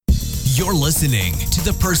You're listening to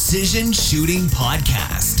the Precision Shooting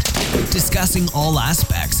Podcast, discussing all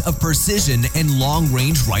aspects of precision and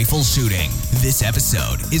long-range rifle shooting. This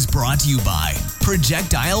episode is brought to you by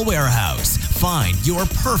Projectile Warehouse. Find your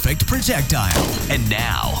perfect projectile. And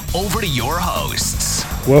now, over to your hosts.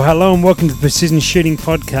 Well, hello and welcome to the Precision Shooting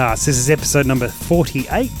Podcast. This is episode number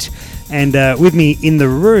 48. And with me in the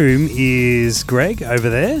room is Greg over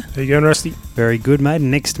there. How you going, Rusty? Very good, mate.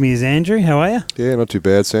 And next to me is Andrew. How are you? Yeah, not too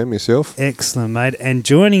bad, Sam. Yourself? Excellent, mate. And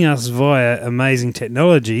joining us via amazing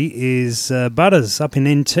technology is Butters up in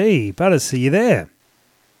NT. Butters, are you there?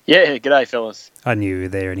 Yeah, g'day, fellas. I knew you were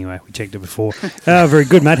there anyway. We checked it before. Very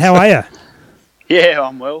good, mate. How are you? Yeah,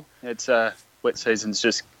 I'm well. It's wet season's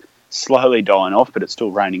just slowly dying off, but it's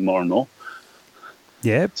still raining more and more.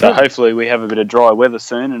 Yeah. So hopefully we have a bit of dry weather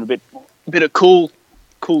soon and a bit of cool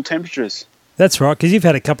temperatures. That's right, because you've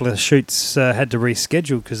had a couple of shoots had to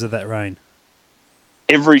reschedule because of that rain.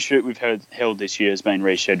 Every shoot we've held this year has been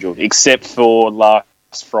rescheduled, except for last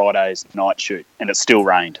Friday's night shoot, and it still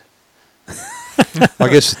rained. I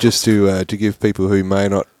guess just to give people who may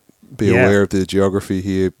not be aware of the geography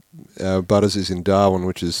here, Butters is in Darwin,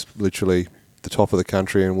 which is literally the top of the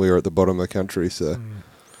country, and we're at the bottom of the country, so...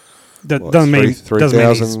 Doesn't mean he's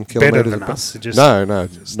 3,000 better kilometres than us. Just no,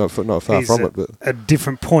 not far from it. But a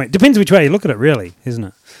different point. Depends which way you look at it, really, isn't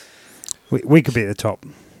it? We could be at the top.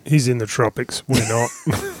 He's in the tropics. We're not.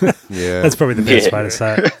 yeah, that's probably the best way to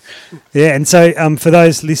say it. Yeah, and so for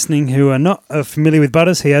those listening who are not familiar with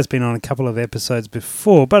Butters, he has been on a couple of episodes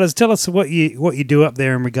before. Butters, tell us what you do up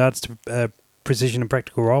there in regards to precision and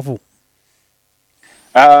practical rifle.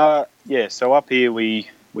 So up here we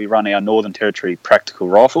run our Northern Territory practical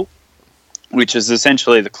rifle, which is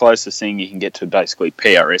essentially the closest thing you can get to basically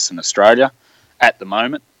PRS in Australia at the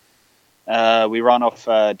moment. We run off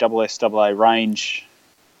SSAA range,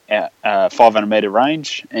 500 metre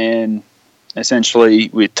range, and essentially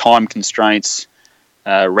with time constraints,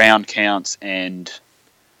 round counts, and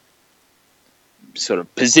sort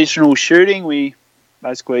of positional shooting, we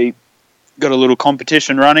basically got a little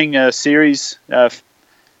competition running, a series.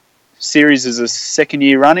 Series is a second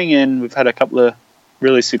year running, and we've had a couple of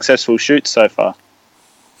really successful shoots so far.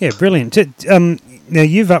 Yeah, brilliant. Now,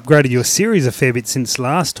 you've upgraded your series a fair bit since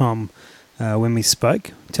last time when we spoke.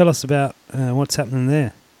 Tell us about what's happening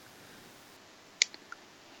there.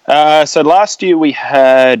 So last year we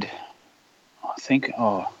had, can't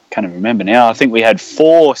even remember now. I think we had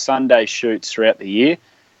 4 Sunday shoots throughout the year,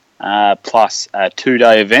 plus a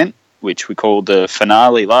 2-day event, which we called the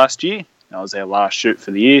finale last year. That was our last shoot for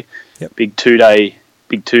the year. Yep. Big two day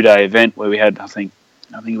event where we had, I think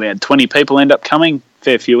we had 20 people end up coming,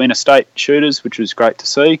 fair few interstate shooters, which was great to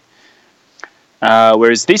see.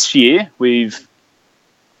 Whereas this year we've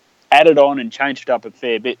added on and changed it up a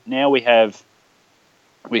fair bit. Now we have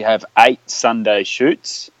 8 Sunday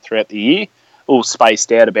shoots throughout the year, all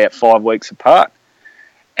spaced out about 5 weeks apart.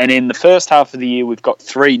 And in the first half of the year we've got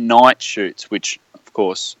 3 night shoots, which of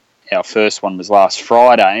course our first one was last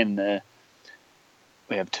Friday, and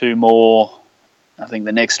we have 2 more. I think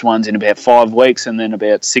the next one's in about 5 weeks, and then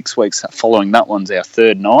about 6 weeks following that one's our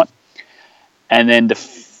third night. And then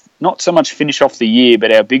not so much finish off the year,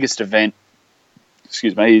 but our biggest event, is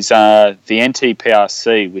the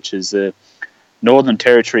NTPRC, which is the Northern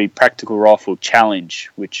Territory Practical Rifle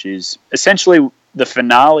Challenge, which is essentially the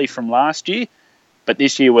finale from last year, but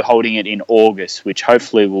this year we're holding it in August, which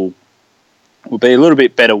hopefully will be a little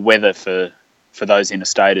bit better weather for those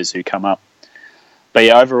interstaters who come up. But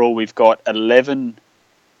yeah, overall we've got 11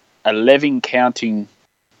 counting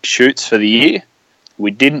shoots for the year.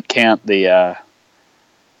 We didn't count the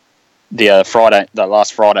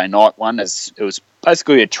last Friday night one, as it was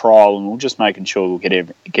basically a trial, and we're just making sure we're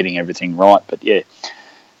getting everything right. But yeah,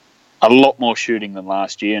 a lot more shooting than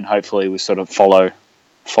last year, and hopefully we sort of follow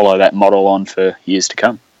that model on for years to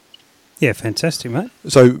come. Yeah, fantastic, mate.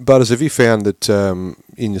 So, Butters, have you found that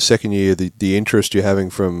in your second year, the interest you're having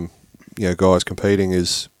from guys competing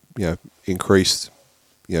is increased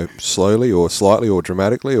slowly or slightly or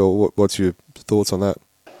dramatically, or what's your thoughts on that?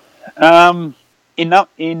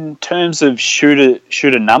 In terms of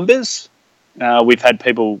shooter numbers, we've had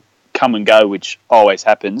people come and go, which always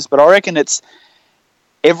happens. But I reckon it's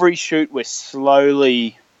every shoot we're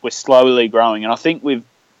slowly growing, and I think we've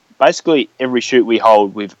basically every shoot we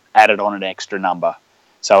hold we've added on an extra number.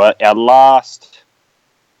 So our last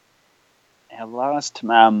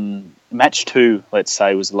match 2, let's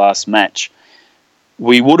say, was the last match.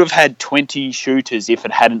 We would have had 20 shooters if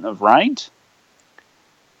it hadn't have rained.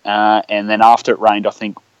 And then after it rained, I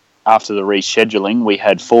think after the rescheduling, we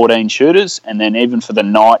had 14 shooters. And then even for the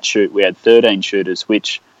night shoot, we had 13 shooters,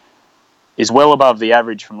 which is well above the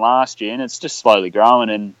average from last year, and it's just slowly growing.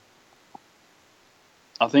 And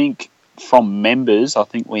I think from members, I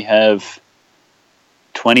think we have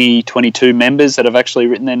 20, 22 members that have actually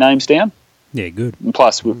written their names down. Yeah, good. And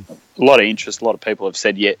plus, a lot of interest. A lot of people have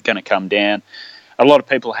said, yeah, going to come down. A lot of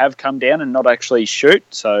people have come down and not actually shoot,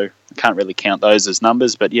 so I can't really count those as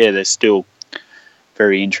numbers. But, yeah, they're still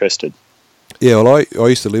very interested. Yeah, well, I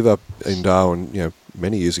used to live up in Darwin,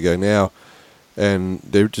 many years ago now, and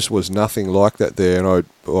there just was nothing like that there, and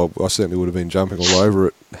I certainly would have been jumping all over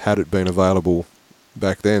it had it been available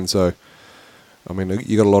back then. So, I mean,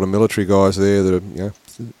 you got a lot of military guys there that are,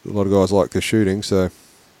 a lot of guys like their shooting, so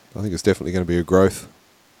I think it's definitely going to be a growth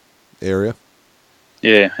area.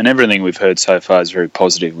 Yeah, and everything we've heard so far is very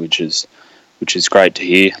positive, which is great to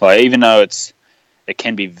hear. Like, even though it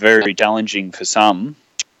can be very challenging for some,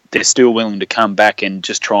 they're still willing to come back and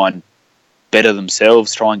just try and better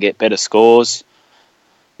themselves, try and get better scores,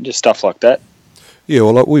 and just stuff like that. Yeah,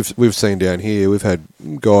 well, like we've seen down here, we've had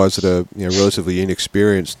guys that are relatively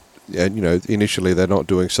inexperienced, and initially they're not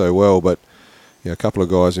doing so well, but a couple of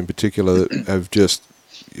guys in particular that have just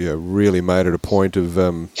really made it a point of I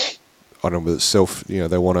don't know whether it's self,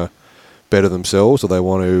 they want to better themselves or they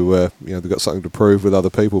want to they've got something to prove with other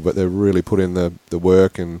people, but they've really put in the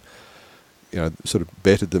work and sort of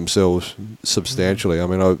bettered themselves substantially. I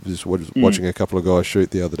mean, I was watching a couple of guys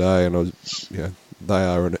shoot the other day, and I was, they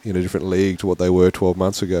are in a different league to what they were 12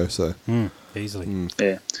 months ago. So easily,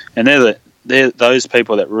 yeah, and they're those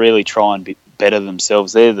people that really try and better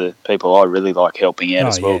themselves. They're the people I really like helping out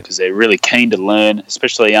as well, because they're really keen to learn.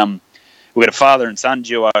 Especially we've got a father and son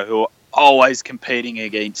duo who are always competing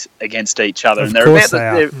against each other, and they're about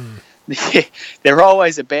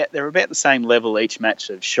the same level each match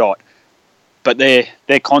they've shot. But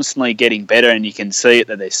they're constantly getting better, and you can see it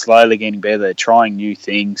that they're slowly getting better. They're trying new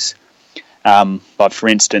things. Like, for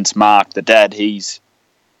instance, Mark, the dad, he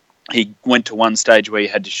went to one stage where he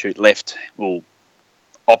had to shoot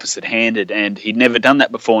opposite-handed, and he'd never done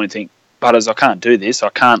that before. And he'd think, Butters, I can't do this. I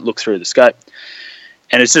can't look through the scope.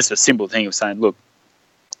 And it's just a simple thing of saying, look,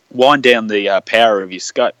 wind down the power of your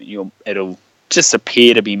scope. It'll just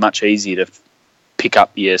appear to be much easier to pick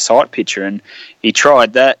up your sight picture. And he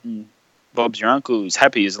tried that, and Bob's your uncle, who was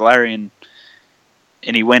happy as Larry, and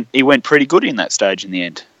he went pretty good in that stage in the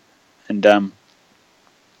end. And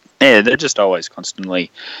they're just always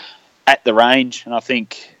constantly at the range. And I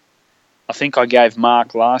think I gave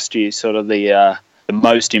Mark last year sort of the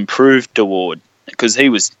most improved award, because he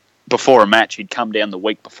was, before a match, he'd come down the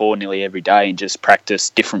week before nearly every day and just practice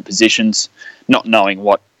different positions, not knowing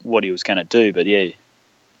what he was going to do. But yeah,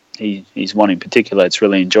 he's one in particular that's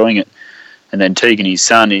really enjoying it. And then Tegan, his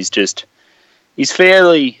son, he's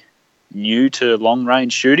fairly new to long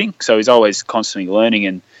range shooting, so he's always constantly learning.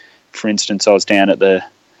 And for instance, I was down at the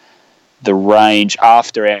range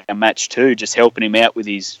after our match too, just helping him out with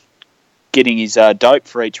getting his dope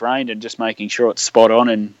for each range and just making sure it's spot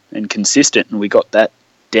on and consistent. And we got that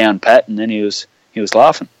down pat, and then he was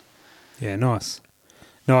laughing. Yeah, nice.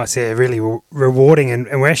 Yeah, really rewarding,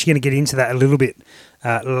 and we're actually going to get into that a little bit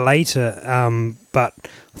later. But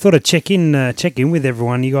I thought I'd check in with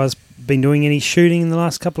everyone. You guys been doing any shooting in the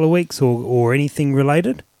last couple of weeks or anything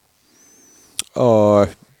related? Oh, I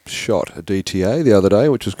shot a DTA the other day,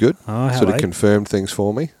 which was good. Oh, hello. Sort of confirmed things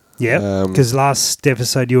for me. Yeah, because last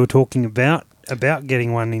episode you were talking about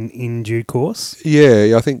getting one in due course.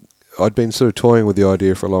 Yeah, I think I'd been sort of toying with the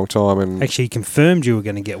idea for a long time, and actually confirmed you were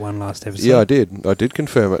going to get one last episode. Yeah, I did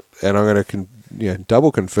confirm it, and I'm going to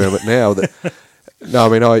double confirm it now. That no, I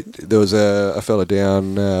mean, there was a fella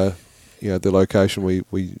down the location we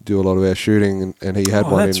do a lot of our shooting, and he had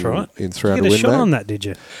one in Throughout Did you get a shot on that, did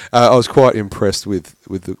you? I was quite impressed with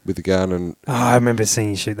the gun, and I remember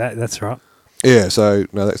seeing you shoot that. That's right. Yeah, so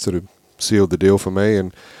no, that sort of sealed the deal for me,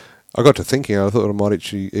 and I got to thinking, I thought I might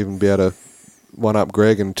actually even be able to one-up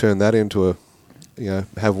Greg and turn that into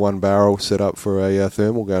have one barrel set up for a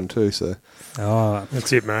thermal gun too. So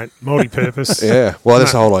that's it, mate. Multi-purpose. Yeah, well,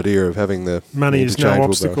 that's the whole idea of having the money is no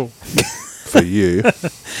obstacle for you.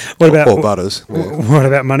 What about or Butters? Yeah. What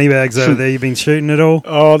about money bags over there? You've been shooting at all?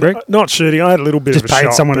 Oh, Greg? Not shooting. I had a little bit just of a shot.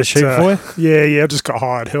 Just paid someone to shoot for you? Yeah. I just got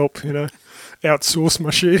hired help. Outsourced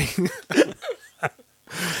my shooting.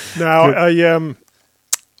 No, I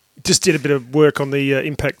just did a bit of work on the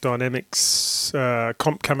Impact Dynamics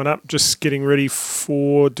comp coming up, just getting ready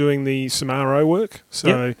for doing some RO work.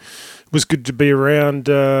 So it was good to be around.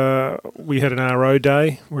 We had an RO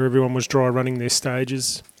day where everyone was dry running their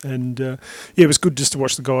stages. And it was good just to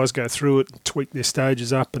watch the guys go through it, tweak their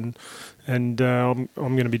stages up. And I'm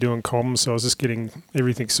going to be doing comms, so I was just getting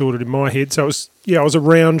everything sorted in my head. So I was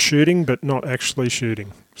around shooting, but not actually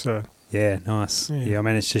shooting. So Yeah, nice. Yeah. Yeah, I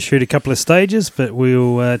managed to shoot a couple of stages, but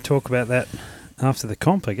we'll talk about that after the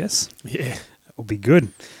comp, I guess. Yeah. It'll be good.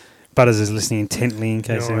 Butters is listening intently in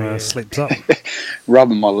case Oh, anyone yeah. slips up.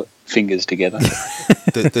 Rubbing my fingers together.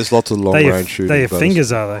 There's lots of long range shooting. They have Butters.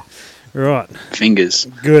 fingers, are they? Right. Fingers.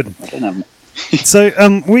 Good. I don't know.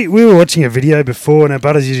 So we were watching a video before. Now,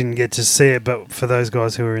 Butters, you didn't get to see it, but for those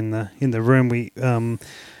guys who were in the room, we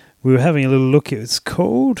were having a little look. It's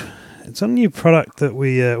a new product that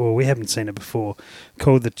we haven't seen it before,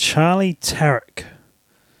 called the Charlie Tarek.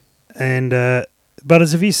 And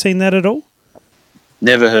Butters, have you seen that at all?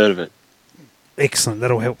 Never heard of it. Excellent.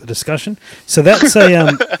 That'll help the discussion. So that's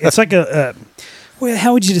a it's like well,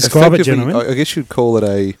 how would you describe it, Effectively, gentlemen? I guess you'd call it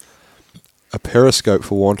a periscope,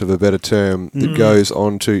 for want of a better term, that goes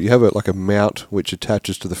onto. You have like a mount which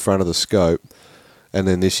attaches to the front of the scope, and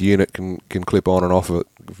then this unit can clip on and off of it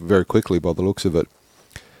very quickly by the looks of it.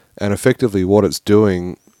 And effectively, what it's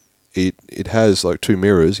doing, it has like two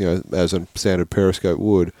mirrors, as a standard periscope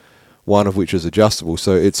would, one of which is adjustable.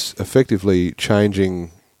 So it's effectively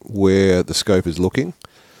changing where the scope is looking.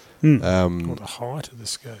 Or the height of the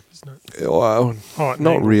scope, isn't it? Well, Height and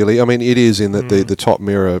not angle. really. I mean, it is in that the top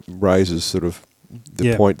mirror raises sort of the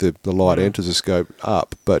Yeah. point the light enters the scope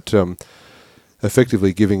up, but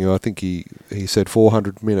effectively giving you, I think he said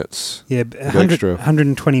 400 minutes. Yeah, of extra.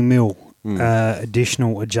 120 mil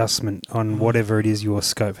additional adjustment on whatever it is your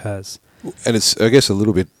scope has. And it's, I guess, a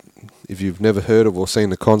little bit, if you've never heard of or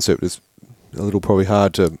seen the concept, it's a little probably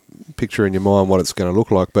hard to picture in your mind what it's going to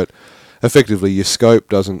look like, but effectively your scope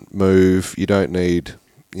doesn't move. You don't need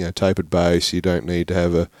tapered base. You don't need to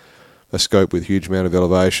have a scope with huge amount of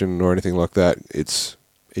elevation or anything like that. It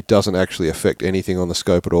doesn't actually affect anything on the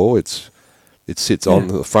scope at all. It sits on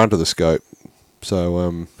the front of the scope.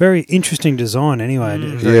 So Very interesting design anyway.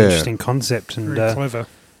 Very interesting concept. And Very clever.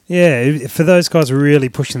 yeah, for those guys really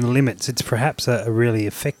pushing the limits, it's perhaps a really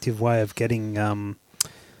effective way of getting out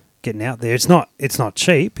there. It's not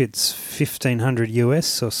cheap. It's $1,500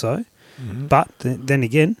 US or so. But then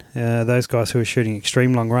again, those guys who are shooting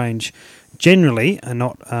extreme long range generally are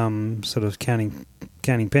not sort of counting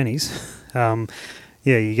pennies.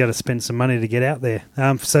 You got to spend some money to get out there.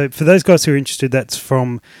 So for those guys who are interested, that's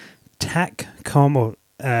from TACCOM, or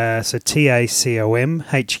so TACOM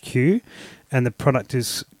HQ, and the product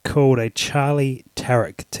is called a Charlie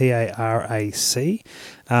Tarek, TARAC.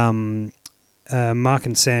 Mark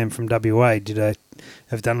and Sam from WA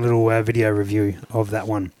have done a little video review of that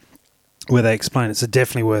one, where they explain it. So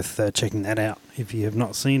definitely worth checking that out if you have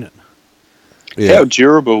not seen it. How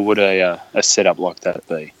durable would a setup like that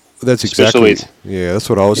be? That's Especially exactly. That's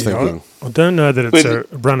what I was thinking. I don't know that it's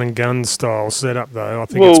With- a run and gun style setup though. I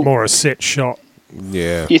think Well- it's more a set shot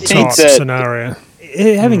Yeah. You think type that scenario.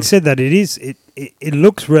 Having said that, it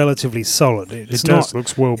looks relatively solid. It's It does.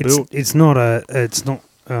 Looks well built. It's not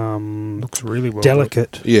Looks really well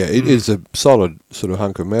delicate. Yeah, it is a solid sort of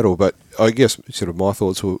hunk of metal, but I guess sort of my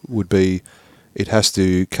thoughts would be it has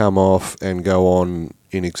to come off and go on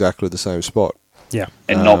in exactly the same spot. Yeah.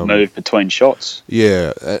 and not move between shots.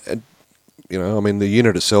 Yeah, and, I mean, the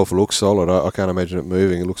unit itself looks solid. I can't imagine it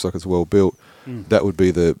moving. It looks like it's well built. That would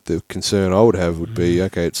be the concern I would have would be,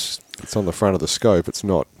 okay, it's on the front of the scope. It's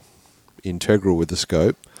not integral with the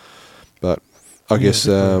scope. But I guess,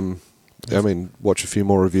 watch a few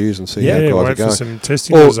more reviews and see how guys are wait going. for some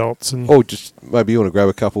testing Or- results. And Or just maybe you want to grab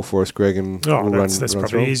a couple for us, Greg, and that's run probably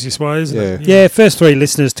through. the easiest way, isn't it? Yeah, first 3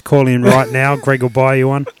 listeners to call in right now. Greg will buy you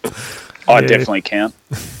one. I Yeah. definitely count.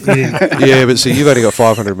 Yeah, but see, you've only got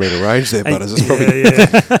 500 metre range there, Butters.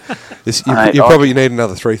 It's probably, Yeah. you probably need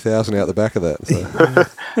another 3,000 out the back of that.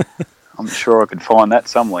 So. I'm sure I could find that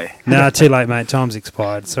somewhere. No, too late, mate. Time's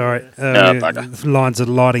expired. Sorry. Bugger. The lines are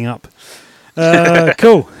lighting up.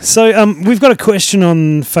 Cool. So we've got a question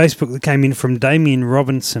on Facebook that came in from Damien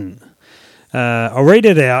Robinson. I'll read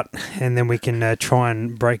it out and then we can try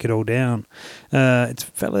and break it all down. It's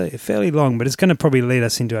fairly long, but it's going to probably lead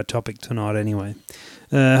us into our topic tonight anyway.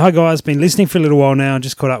 Hi guys, been listening for a little while now,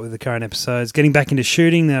 just caught up with the current episodes. Getting back into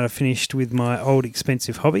shooting now that I've finished with my old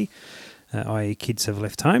expensive hobby, i.e. kids have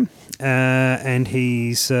left home, and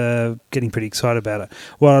he's getting pretty excited about it.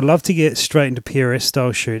 Well, I'd love to get straight into PRS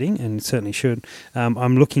style shooting, and certainly should.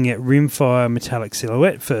 I'm looking at rimfire metallic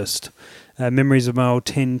silhouette first. Memories of my old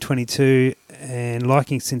 10-22 and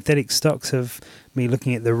liking synthetic stocks of me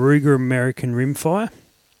looking at the Ruger American rimfire,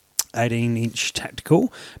 18-inch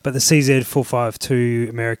tactical, but the CZ452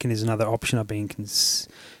 American is another option I've been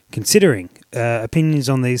considering. Opinions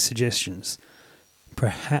on these suggestions?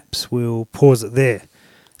 Perhaps we'll pause it there.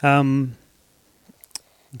 Let's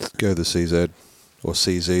go the CZ or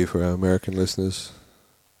CZ for our American listeners.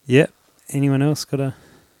 Yep. Anyone else got a...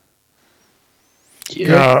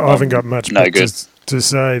 No, I haven't got much no but good. to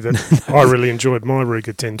say that I really enjoyed my Ruger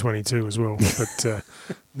 1022 as well, but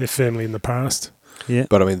they're firmly in the past. Yeah.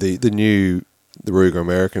 But I mean, the Ruger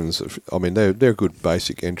Americans, I mean, they're a good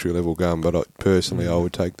basic entry level gun. But personally, I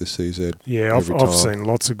would take the CZ. Yeah, every I've time. seen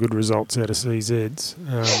lots of good results out of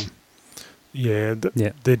CZs. They're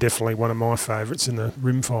definitely one of my favourites in the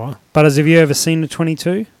rimfire. Butters, have you ever seen a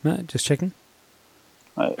 22? No, just checking.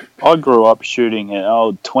 I grew up shooting an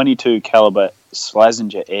old 22 caliber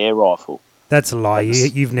Slazenger air rifle. That's a lie.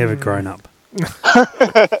 You've never grown up.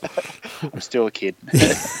 I'm still a kid.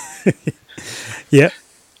 Yep.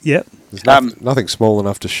 There's nothing small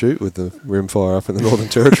enough to shoot with the rimfire up in the Northern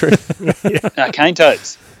Territory. Cane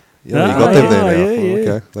toads. Yeah, you got them there now.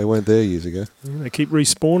 yeah. Okay, they weren't there years ago. They keep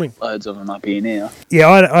respawning. Loads of them up here now. Yeah,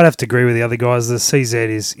 I'd have to agree with the other guys. The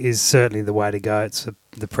CZ is certainly the way to go. It's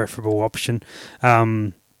the preferable option.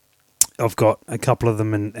 I've got a couple of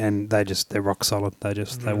them, and they're rock solid.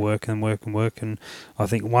 They work and work and work. And I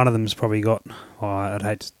think one of them's probably got. I'd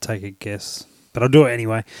hate to take a guess, but I'll do it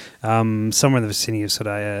anyway. Somewhere in the vicinity of sort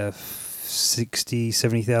of 60,000,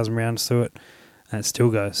 70,000 rounds through it. And it still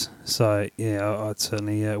goes. So, yeah, I'd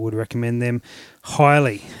certainly would recommend them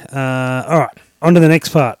highly. All right, on to the next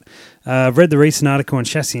part. I've read the recent article on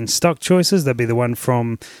chassis and stock choices. That'd be the one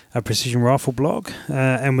from a Precision Rifle blog.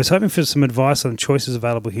 And was hoping for some advice on choices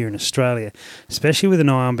available here in Australia, especially with an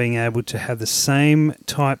eye on being able to have the same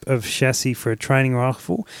type of chassis for a training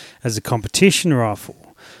rifle as a competition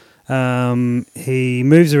rifle. He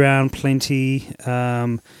moves around plenty,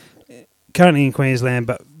 currently in Queensland,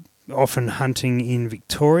 but often hunting in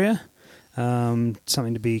Victoria,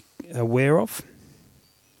 something to be aware of.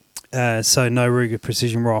 So no Ruger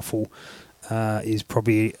Precision Rifle is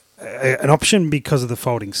probably an option because of the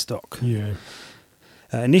folding stock. Yeah.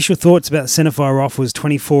 Initial thoughts about the centerfire rifle's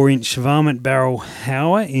 24-inch varmint barrel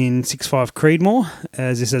Hauer in 6.5 Creedmoor,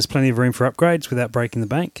 as this has plenty of room for upgrades without breaking the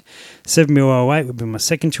bank. 7mm 08 would be my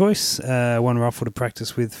second choice, one rifle to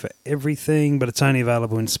practice with for everything, but it's only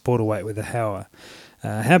available in sporter weight with a Hauer.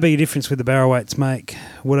 How big a difference would the barrel weights make?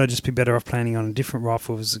 Would I just be better off planning on a different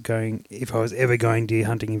rifle if I was ever going deer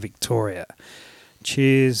hunting in Victoria?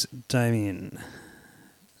 Cheers, Damien.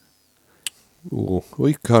 Well,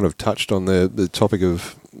 we kind of touched on the topic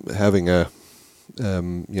of having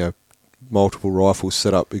multiple rifles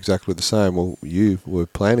set up exactly the same. Well, you were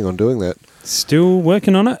planning on doing that. Still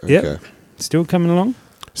working on it. Okay. Yep. Still coming along.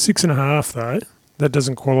 6.5 though. That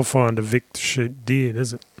doesn't qualify under Vic to shoot deer,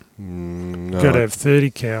 does it? No. Got to have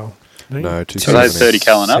 30 cal. No, So those 30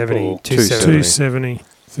 cal and up? 70, Or? 270,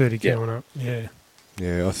 30 cal and up. Yeah.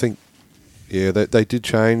 Yeah, I think they did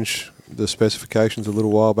change the specifications a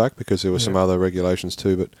little while back because there were some other regulations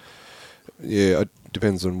too. But yeah, it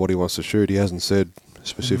depends on what he wants to shoot. He hasn't said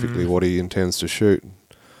specifically what he intends to shoot.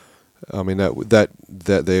 I mean that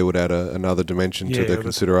there would add another dimension to the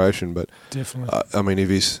consideration. But Definitely. I mean, if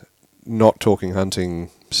he's not talking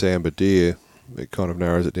hunting sambar deer, it kind of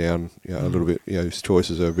narrows it down a little bit. His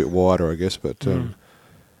choices are a bit wider, I guess. But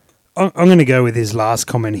I'm going to go with his last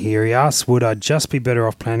comment here. He asks, would I just be better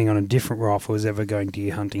off planning on a different rifle as ever going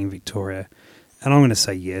deer hunting in Victoria? And I'm going to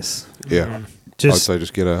say yes. yeah, I'd say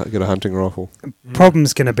just get a hunting rifle.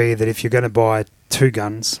 Problem's going to be that if you're going to buy two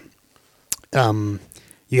guns, you're going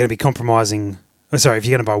to be compromising. If you're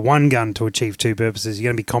going to buy one gun to achieve two purposes, you're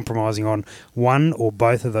going to be compromising on one or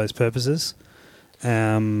both of those purposes.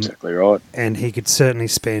 Exactly right. And he could certainly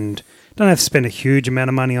don't have to spend a huge amount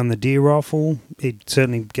of money on the deer rifle. He'd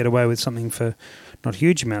certainly get away with something for not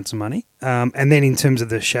huge amounts of money. And then in terms of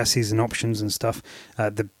the chassis and options and stuff,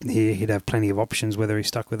 he'd have plenty of options whether he's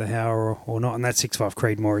stuck with a Hauer or not. And that 6.5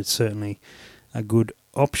 Creedmoor is certainly a good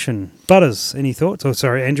option. Butters, any thoughts? Oh,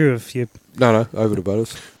 sorry, Andrew, if you... No, over to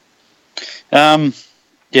Butters.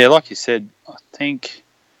 Yeah, like you said, I think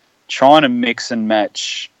trying to mix and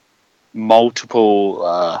match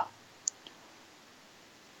multiple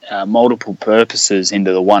purposes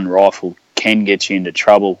into the one rifle can get you into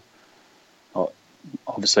trouble.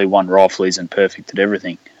 Obviously, one rifle isn't perfect at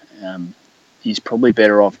everything. He's probably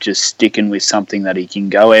better off just sticking with something that he can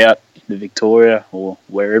go out into Victoria or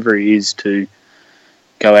wherever he is to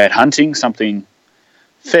go out hunting, something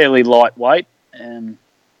fairly lightweight, and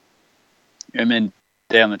then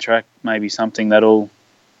down the track maybe something that'll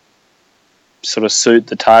sort of suit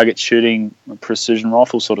the target shooting a precision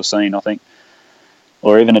rifle sort of scene, I think,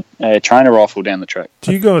 or even a trainer rifle down the track.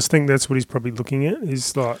 Do you guys think that's what he's probably looking at?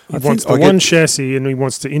 He's like he wants the one chassis and he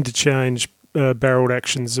wants to interchange barreled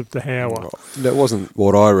actions of the Hauer. That wasn't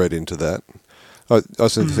what I read into that. I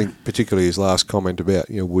think particularly his last comment about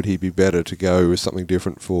would he be better to go with something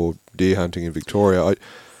different for deer hunting in Victoria.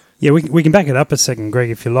 Yeah, we can back it up a second, Greg,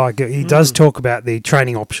 if you like. He does talk about the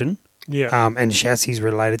training option. Yeah. And chassis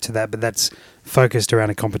related to that, but that's focused around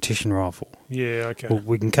a competition rifle. Yeah, okay. Well,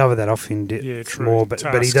 we can cover that off in True. more, but he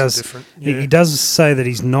Tasks are does different. Yeah. he does say that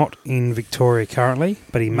he's not in Victoria currently,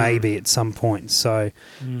 but he may be at some point. So,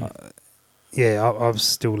 I'm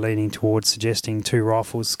still leaning towards suggesting 2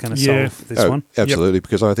 rifles going to solve this one. Absolutely,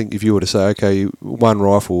 because I think if you were to say, okay, 1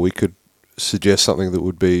 rifle, we could suggest something that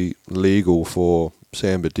would be legal for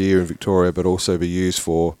sambar deer in Victoria, but also be used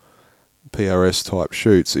for PRS type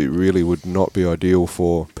shoots. It really would not be ideal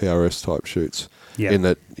for PRS type shoots. Yeah. In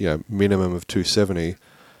that, minimum of 270,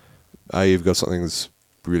 you've got something that's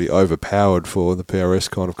really overpowered for the PRS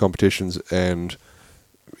kind of competitions and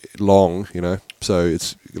long, so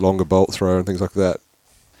it's longer bolt throw and things like that.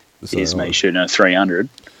 So, Here's me shooting a 300.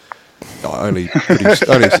 only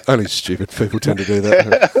stupid people tend to do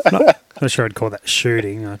that. Not sure I'd call that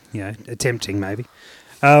shooting, attempting maybe.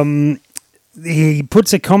 He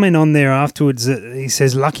puts a comment on there afterwards that he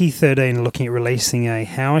says Lucky 13 are looking at releasing a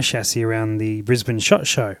Hauer chassis around the Brisbane SHOT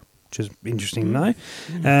Show, which is interesting to know.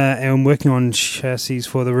 And working on chassis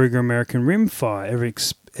for the Ruger American Rimfire.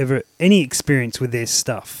 Ever any experience with their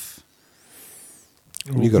stuff?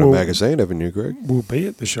 You've got a magazine, haven't you, Greg? We'll be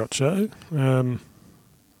at the SHOT Show.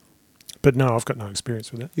 But no, I've got no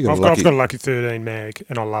experience with that. I've I've got a Lucky 13 mag,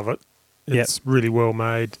 and I love it. It's really well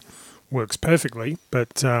made, works perfectly,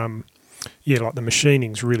 but... like the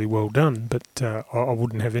machining's really well done, but I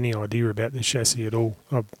wouldn't have any idea about the chassis at all.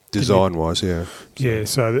 Design-wise, yeah. Yeah,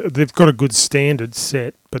 so they've got a good standard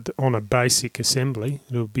set, but on a basic assembly,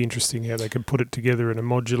 it'll be interesting how they can put it together in a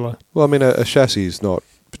modular... Well, I mean, a chassis is not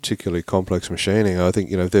particularly complex machining. I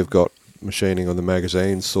think, they've got machining on the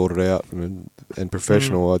magazines sorted out and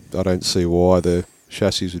professional. I don't see why the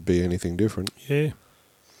chassis would be anything different. Yeah.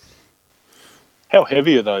 How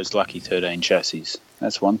heavy are those Lucky 13 chassis?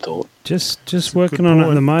 That's one thought. Just working on it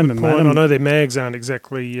at the moment, mate. I know their mags aren't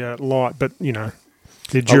exactly light, but,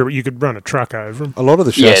 they're durable. You could run a truck over them. A lot of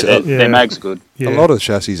the chassis... their mags are good. A lot of the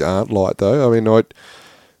chassis aren't light, though.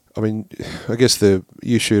 I guess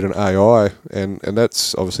you shoot an AI, and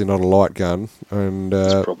that's obviously not a light gun. And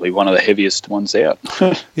it's probably one of the heaviest ones out.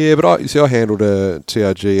 Yeah, but I handled a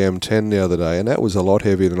TRG M10 the other day, and that was a lot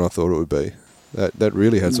heavier than I thought it would be. That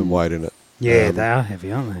really had some weight in it. Yeah, they are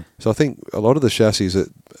heavy, aren't they? So I think a lot of the chassis, that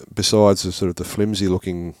besides the sort of the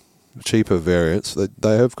flimsy-looking, cheaper variants,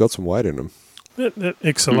 they have got some weight in them. That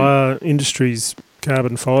XLR Industries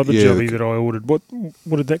carbon fibre jelly that I ordered, what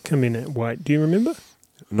did that come in at weight? Do you remember?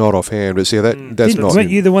 Not offhand, but see that's not. Weren't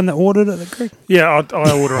you the one that ordered it, Greg? Yeah,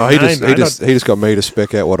 I ordered it. He just got me to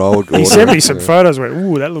spec out what I would order. He sent me some photos. Went,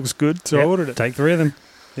 ooh, that looks good. So I ordered it. Take 3 of them.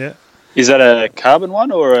 Yeah. Is that a carbon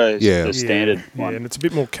one or a standard one? Yeah, and it's a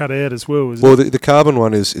bit more cut out as well, isn't it? The carbon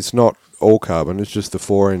one it's not all carbon. It's just the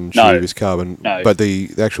 4-inch is carbon. No. But the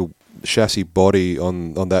actual chassis body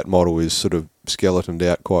on that model is sort of skeletoned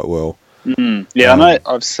out quite well. Yeah, I know.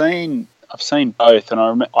 I've seen both,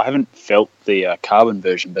 and I haven't felt the carbon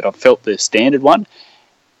version, but I've felt the standard one,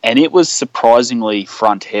 and it was surprisingly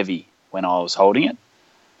front heavy when I was holding it.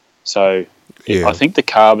 So I think the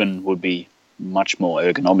carbon would be much more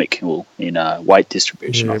ergonomical in weight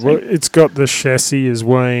distribution. Yeah, I think. well, it's got the chassis is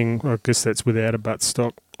weighing. I guess that's without a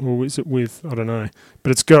buttstock, or is it with? I don't know,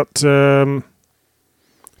 but it's got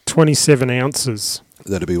 27 ounces.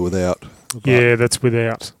 That'd be without. Yeah, that's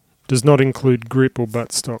without. Does not include grip or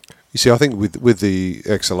buttstock. You see, I think with the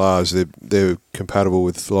XLRs, they're compatible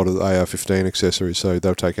with a lot of the AR-15 accessories. So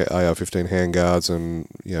they'll take AR-15 handguards and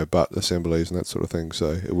butt assemblies and that sort of thing.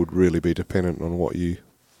 So it would really be dependent on what you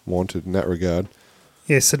wanted in that regard.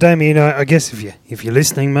 Yeah, so Damien, I guess if you're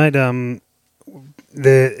listening, mate,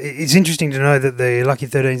 it's interesting to know that the Lucky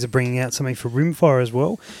 13s are bringing out something for rimfire as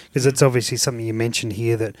well, because it's obviously something you mentioned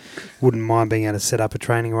here that wouldn't mind being able to set up a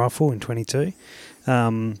training rifle in 22.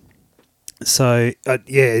 That's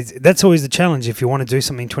always the challenge if you want to do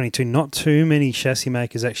something in 22. Not too many chassis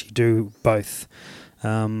makers actually do both.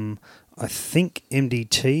 I think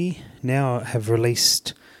MDT now have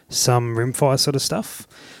released some rimfire sort of stuff,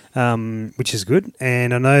 which is good.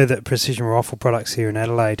 And I know that Precision Rifle Products here in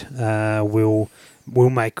Adelaide will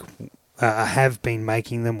make, have been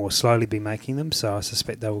making them or slowly be making them. So I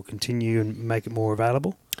suspect they will continue and make it more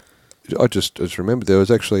available. I just remembered there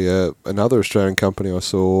was actually another Australian company I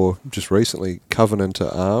saw just recently, Covenant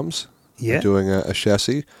Arms, doing a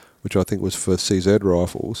chassis, which I think was for CZ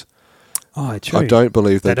rifles. Oh, true. I don't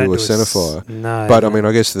believe they do a centerfire. No. But, I mean,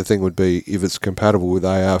 I guess the thing would be if it's compatible with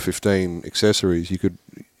AR-15 accessories, you could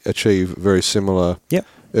achieve very similar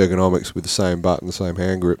ergonomics with the same button, the same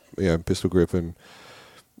hand grip, pistol grip, and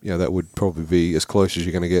that would probably be as close as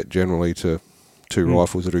you're going to get generally to two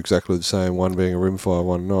rifles that are exactly the same, one being a rimfire,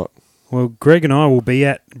 one not. Well, Greg and I will be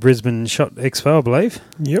at Brisbane Shot Expo, I believe.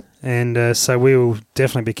 Yep. And so we will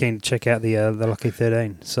definitely be keen to check out the Lucky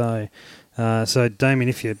 13. So Damien,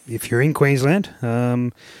 if you're in Queensland,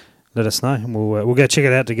 let us know, and we'll go check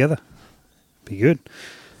it out together. Be good.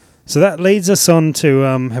 So that leads us on to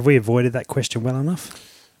have we avoided that question well enough?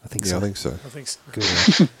 I think so. I think so. I think so.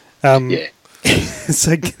 Good. Yeah.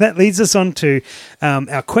 So that leads us on to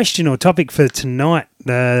our question or topic for tonight.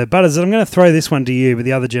 Butters, I'm going to throw this one to you, but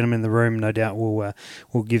the other gentleman in the room, no doubt, will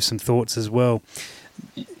give some thoughts as well.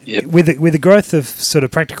 Yep. With the growth of sort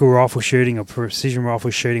of practical rifle shooting or precision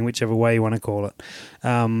rifle shooting, whichever way you want to call it,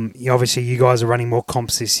 obviously you guys are running more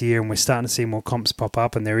comps this year, and we're starting to see more comps pop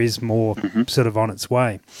up, and there is more sort of on its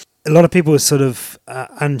way. A lot of people are sort of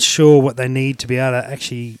unsure what they need to be able to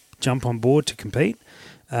actually jump on board to compete.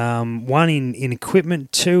 One, in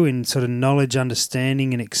equipment, two, in sort of knowledge,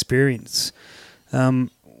 understanding, and experience. No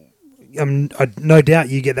doubt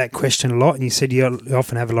you get that question a lot, and you said you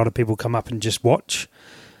often have a lot of people come up and just watch.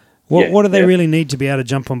 What do they really need to be able to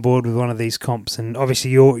jump on board with one of these comps? And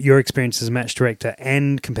obviously your experience as a match director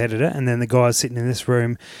and competitor, and then the guys sitting in this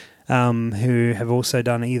room who have also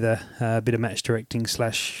done either a bit of match directing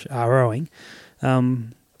 / ROing.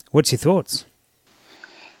 What's your thoughts?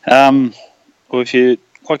 Well,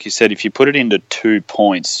 like you said, if you put it into 2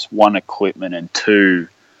 points, one equipment and two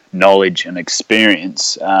knowledge and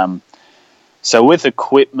experience. So with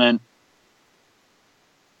equipment,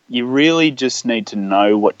 you really just need to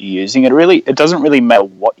know what you're using. It doesn't really matter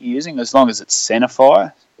what you're using as long as it's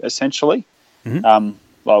centerfire, essentially. Mm-hmm.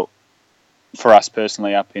 Well, for us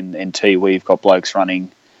personally, up in NT, we've got blokes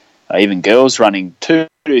running, even girls running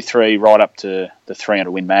 223 right up to the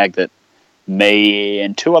 300 Win Mag that me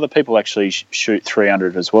and two other people actually shoot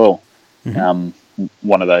 300 as well. Mm-hmm.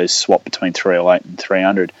 One of those swap between 308 and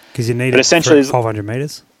 300. Because you need it for 500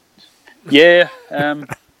 metres? Yeah.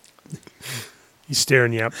 He's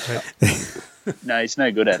staring you up. No, he's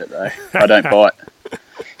no good at it, though. I don't bite.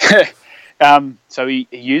 So he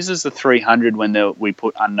uses the 300 when we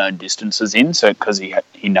put unknown distances in, so because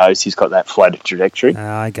he knows he's got that flatter trajectory.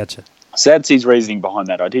 I gotcha. So that's his reasoning behind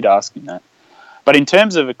that. I did ask him that. But in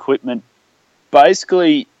terms of equipment,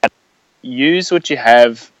 basically use what you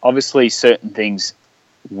have. Obviously, certain things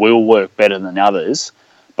will work better than others,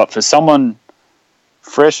 but for someone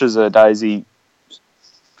fresh as a daisy,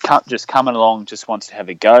 just coming along, just wants to have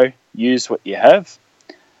a go, use what you have.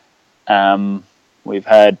 We've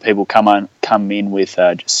had people come in with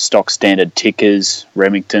just stock standard tickers,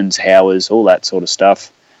 Remingtons, Howers, all that sort of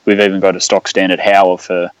stuff. We've even got a stock standard Hower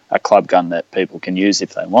for a club gun that people can use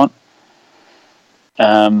if they want.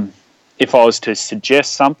 If I was to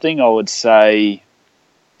suggest something, I would say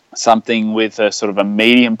something with a sort of a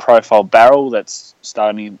medium profile barrel that's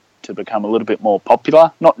starting to become a little bit more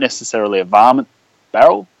popular. Not necessarily a varmint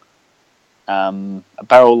barrel. A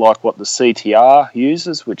barrel like what the CTR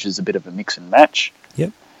uses, which is a bit of a mix and match.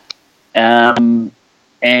 Yep.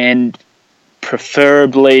 And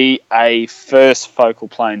preferably a first focal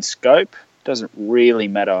plane scope. Doesn't really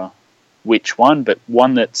matter which one, but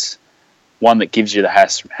one that gives you the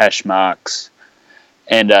hash marks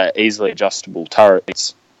and easily adjustable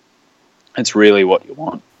turrets. It's really what you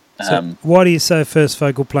want. So why do you say first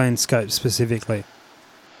focal plane scope specifically?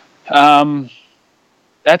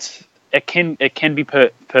 It can be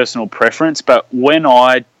personal preference, but when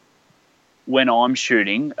I'm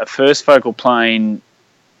shooting, a first focal plane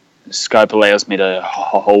scope allows me to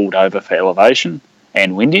hold over for elevation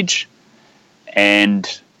and windage. And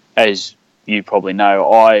as you probably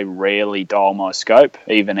know, I rarely dial my scope,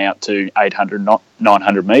 even out to 800,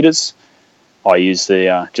 900 metres. I use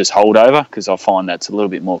the just hold over because I find that's a little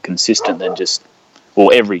bit more consistent than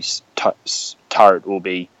every turret will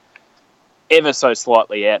be ever so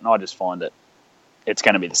slightly out, and I just find that it's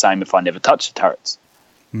going to be the same if I never touch the turrets.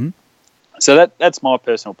 Mm-hmm. So that's my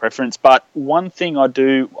personal preference. But one thing I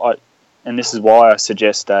do, and this is why I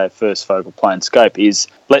suggest a first focal plane scope, is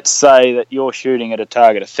let's say that you're shooting at a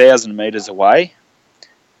target 1,000 metres away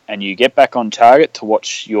and you get back on target to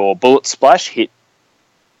watch your bullet splash hit,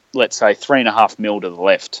 let's say 3.5 mil to the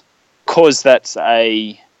left. Because that's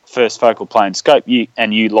a first focal plane scope, you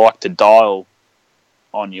like to dial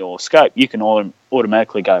on your scope, you can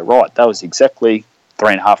automatically go, right, that was exactly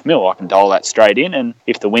 3.5 mil. I can dial that straight in, and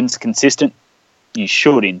if the wind's consistent, you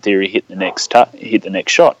should, in theory, hit the next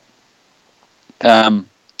shot.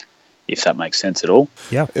 If that makes sense at all.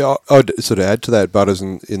 Yeah. I'd sort of add to that, Butters,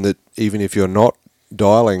 in that even if you're not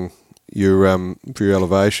dialing your for your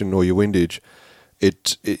elevation or your windage,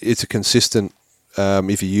 it's a consistent.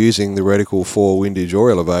 If you're using the reticle for windage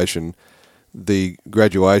or elevation, the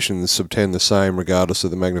graduations subtend the same regardless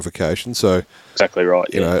of the magnification. So, Exactly right.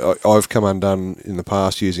 you know, I've come undone in the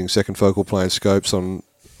past using second focal plane scopes on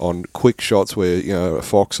quick shots where, you know, a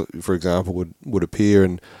fox, for example, would appear,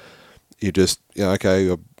 and you just, you know,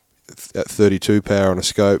 okay, at 32 power on a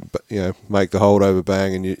scope, but, you know, make the holdover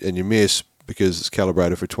bang and you miss because it's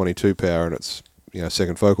calibrated for 22 power and it's, you know,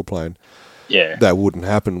 second focal plane. Yeah. That wouldn't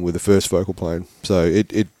happen with the first focal plane. So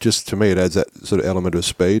it just, to me, it adds that sort of element of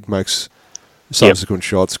speed, makes subsequent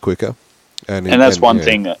shots quicker. And that's one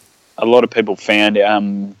thing that a lot of people found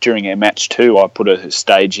during our match too. I put a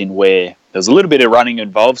stage in where there was a little bit of running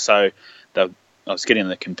involved, so I was getting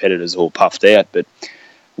the competitors all puffed out. But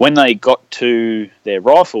when they got to their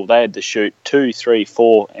rifle, they had to shoot 2, 3,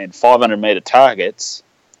 4, and 500 metre targets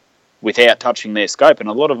without touching their scope, and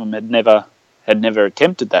a lot of them had never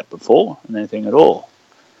attempted that before, anything at all.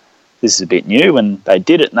 This is a bit new, and they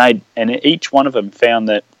did it, and each one of them found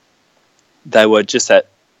that they were just that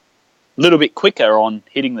little bit quicker on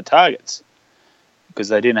hitting the targets because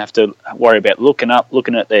they didn't have to worry about looking up,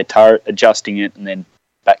 looking at their turret, adjusting it, and then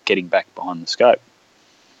getting back behind the scope.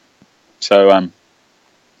 So,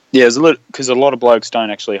 there's a little, because a lot of blokes don't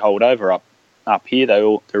actually hold over up here.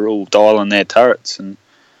 They're all dialing their turrets, and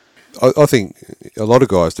I think a lot of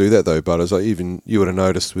guys do that though, Butters. Even you would have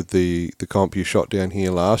noticed with the comp you shot down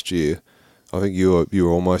here last year. I think you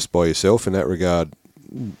were almost by yourself in that regard.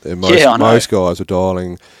 And most guys were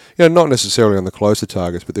dialing, you know, not necessarily on the closer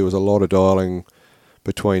targets, but there was a lot of dialing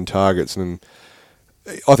between targets, and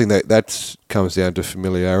I think that comes down to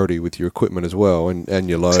familiarity with your equipment as well, and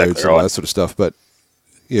your loads and all that sort of stuff. But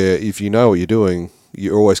yeah, if you know what you're doing,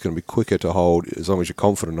 you're always going to be quicker to hold as long as you're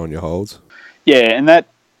confident on your holds. Yeah, and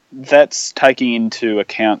that's taking into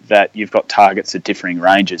account that you've got targets at differing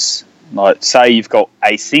ranges. Like, say you've got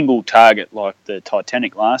a single target like the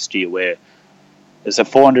Titanic last year where there's a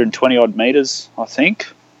 420 odd metres, I think.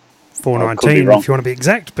 419 if you want to be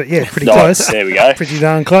exact, but yeah, pretty close. There we go. Pretty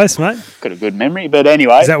darn close, mate. Got a good memory, but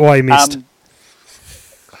anyway. Is that why you missed?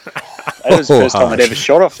 That was the first time I'd ever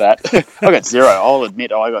shot off that. I got 0. I'll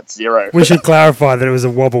admit I got 0. We should clarify that it was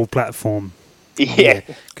a wobble platform. Yeah.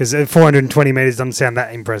 Because 420 metres doesn't sound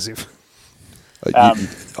that impressive.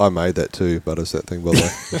 I made that too, Butters, that thing, by the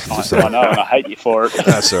way. I know, and I hate you for it.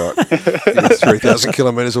 That's all right. You're 3,000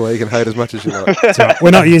 kilometres away, you can hate as much as you like. Right. We're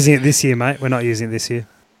not using it this year, mate. We're not using it this year.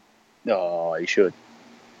 Oh, you should.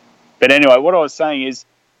 But anyway, what I was saying is,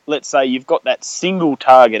 let's say you've got that single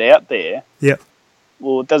target out there. Yep.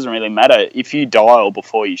 Well, it doesn't really matter. If you dial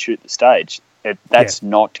before you shoot the stage, that's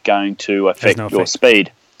not going to affect your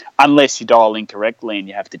speed unless you dial incorrectly and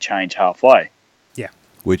you have to change halfway. Yeah.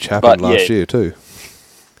 Which happened last year too.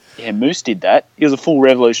 Yeah, Moose did that. He was a full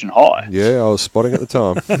revolution high. Yeah, I was spotting at the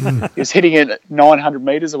time. He was hitting it 900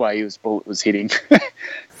 metres away. His bullet was hitting.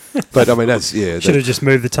 But I mean, should have just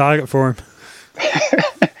moved the target for him.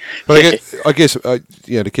 But I guess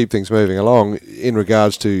to keep things moving along, in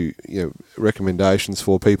regards to recommendations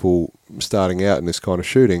for people starting out in this kind of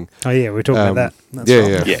shooting. Oh yeah, we're talking about that.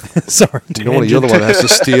 That's yeah. Sorry. Normally you're the one that has to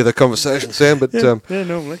steer the conversation, Sam. But yeah,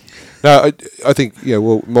 normally. No, I think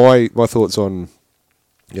my thoughts on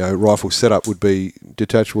rifle setup would be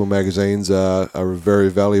detachable magazines are a very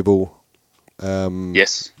valuable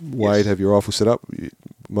way to have your rifle set up.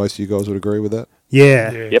 Most of you guys would agree with that.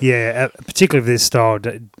 Yeah. Particularly with this style,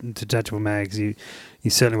 detachable mags, you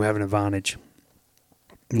certainly will have an advantage.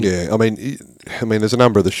 Yeah, I mean, there's a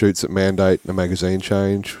number of the shoots that mandate a magazine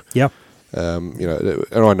change. Yeah. And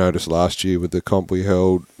I noticed last year with the comp we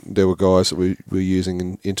held, there were guys that were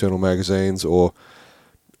using internal magazines, or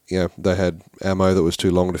they had ammo that was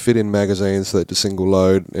too long to fit in magazines, so they had to single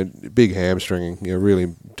load. And big hamstringing,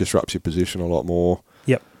 really disrupts your position a lot more.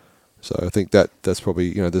 Yep. So I think that's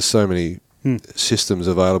probably there's so many systems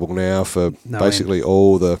available now for basically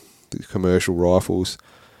all the commercial rifles,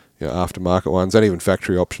 aftermarket ones, and even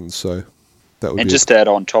factory options. So that would. And just to add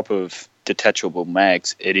on top of detachable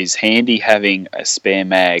mags, it is handy having a spare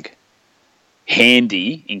mag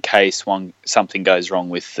handy in case something goes wrong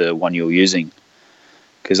with the one you're using.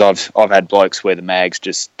 Because I've had blokes where the mags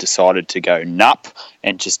just decided to go nup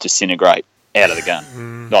and just disintegrate out of the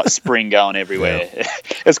gun, like spring going everywhere. Yeah.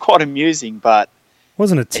 It's quite amusing, but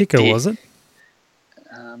wasn't a ticker, was it?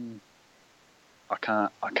 I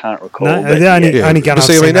can't recall. No, the only gun I've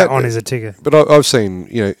seen that on is a ticker. But I've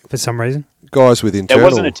seen for some reason guys with internal. It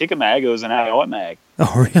wasn't a ticker mag; it was an AI mag.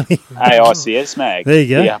 Oh, really? AICS mag. There you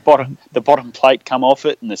go. Yeah, the bottom plate come off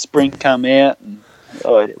it, and the spring come out, and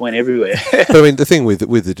it went everywhere. But I mean, the thing with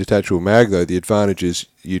the detachable mag, though, the advantage is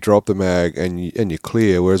you drop the mag and you're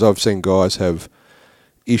clear. Whereas I've seen guys have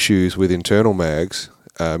issues with internal mags,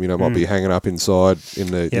 It might be hanging up inside in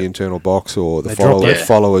the internal box, or the They drop it.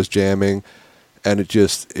 followers jamming, and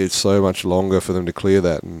it's so much longer for them to clear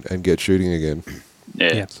that and get shooting again.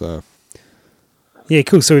 Yeah. So Yeah,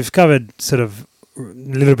 cool. So we've covered sort of a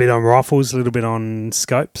little bit on rifles, a little bit on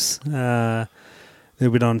scopes, a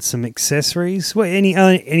little bit on some accessories. What any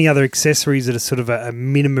other accessories that are sort of a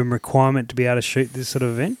minimum requirement to be able to shoot this sort of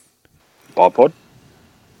event? Bipod.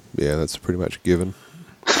 yeah, that's pretty much a given.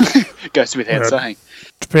 Goes without Right. saying.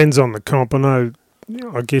 Depends on the comp. I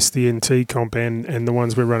guess the NT comp and the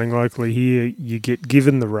ones we're running locally here, you get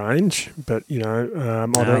given the range, but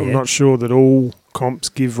I'm not sure that all comps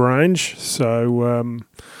give range. So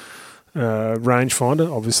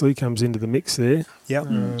rangefinder obviously comes into the mix there. Yep.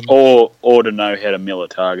 Or to know how to mill a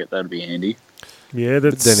target. That'd be handy. Yeah,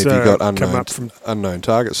 that's Then if you've got come up from unknown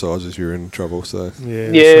target sizes, you're in trouble. So yeah.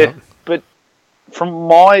 that's Yeah, right. but from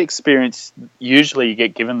my experience, usually you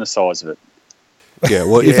get given the size of it. yeah,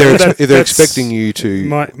 well, Yeah, if they're that's- expecting you to,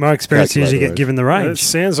 My experience calculate usually the get given the That range.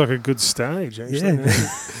 sounds like a good stage. Actually.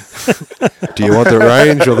 Yeah. do you want the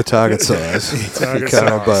range or the target size? You Target can't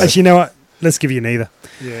have size. both. Actually, you know what? Let's give you neither.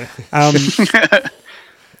 Yeah.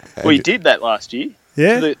 We did that last year.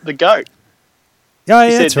 Yeah. The goat. Oh,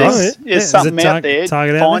 He yeah, said that's right. there's There's a something out there.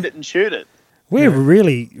 target out Find there. it and shoot it. We're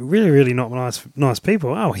really, really, really not nice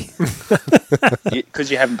people, are we? Because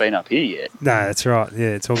you haven't been up here yet. No, that's right. Yeah,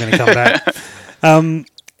 it's all going to come back.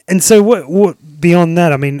 And so, what beyond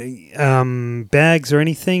that? I mean, bags or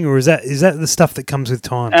anything, or is that the stuff that comes with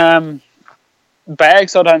time?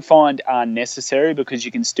 Bags I don't find are necessary because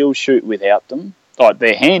you can still shoot without them. Like,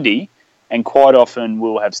 they're handy, and quite often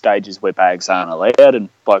we'll have stages where bags aren't allowed, and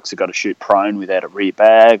blokes have got to shoot prone without a rear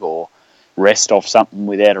bag or rest off something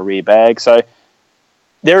without a rear bag. So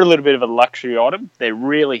they're a little bit of a luxury item. They're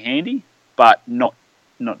really handy, but not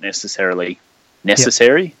necessarily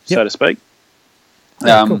necessary, Yep. so to speak.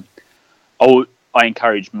 Yeah, cool. I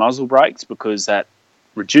encourage muzzle brakes because that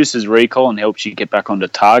reduces recoil and helps you get back onto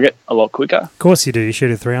target a lot quicker. Of course you do. You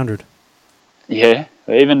shoot a 300. Yeah,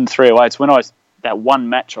 even 308s. When that one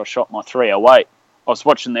match I shot my 308, I was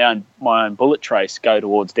watching my own bullet trace go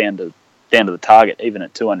towards down to the target, even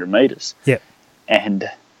at 200 meters. Yep. And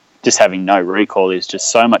just having no recoil is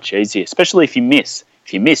just so much easier, especially if you miss.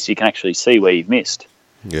 If you miss, you can actually see where you've missed.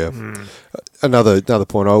 Yeah. Another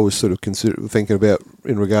point I was sort of thinking about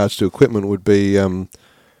in regards to equipment would be an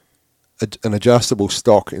adjustable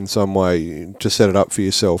stock in some way to set it up for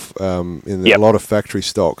yourself. In a lot of factory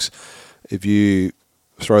stocks, if you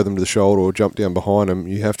throw them to the shoulder or jump down behind them,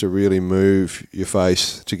 you have to really move your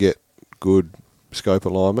face to get good scope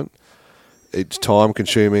alignment. It's time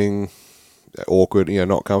consuming, awkward,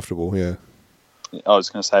 not comfortable. Yeah. I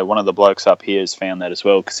was going to say one of the blokes up here has found that as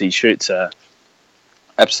well because he shoots a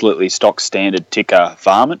absolutely stock standard ticker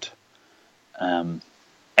varmint, and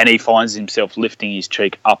he finds himself lifting his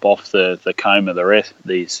cheek up off the comb of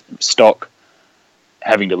these stock,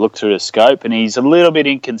 having to look through the scope, and he's a little bit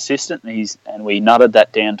inconsistent. And we nutted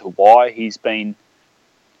that down to why he's been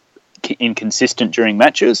inconsistent during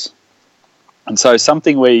matches, and so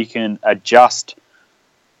something where you can adjust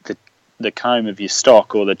the comb of your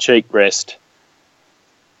stock or the cheek rest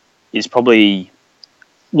is probably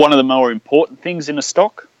one of the more important things in a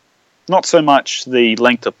stock. Not so much the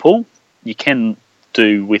length of pull. You can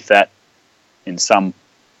do with that in some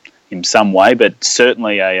way, but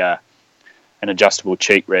certainly an adjustable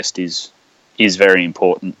cheek rest is very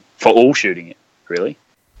important for all shooting it, really.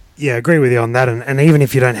 Yeah, I agree with you on that. And even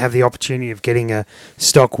if you don't have the opportunity of getting a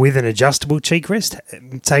stock with an adjustable cheek rest,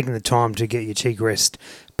 taking the time to get your cheek rest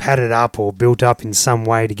padded up or built up in some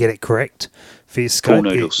way to get it correct for your scope.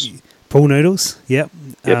 Pool noodles. Pool noodles, yep.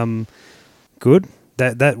 Yep. Good.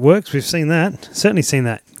 That works. We've seen that. Certainly seen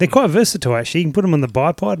that. They're quite versatile, actually. You can put them on the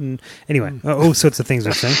bipod and anyway, all sorts of things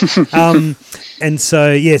we've seen. And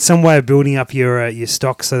so, yeah, some way of building up your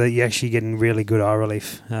stock so that you're actually getting really good eye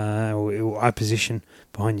relief or eye position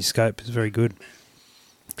behind your scope is very good.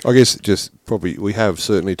 I guess just probably we have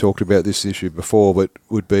certainly talked about this issue before, but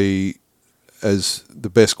would be as the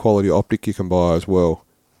best quality optic you can buy as well,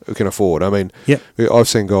 you can afford. I mean, Yep. I've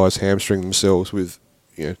seen guys hamstring themselves with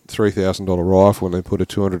 $3,000 rifle when they put a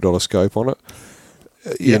 $200 scope on it.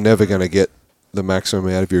 You're never going to get the maximum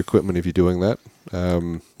out of your equipment if you're doing that.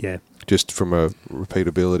 Yeah. Just from a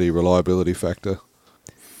repeatability, reliability factor.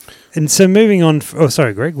 And so moving on.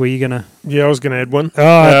 Sorry, Greg, were you going to... Yeah, I was going to add one.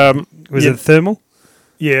 Was it thermal?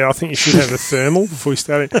 Yeah, I think you should have a thermal before you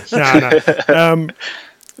start it. No.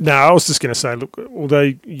 No, I was just going to say, look,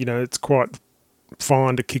 although, it's quite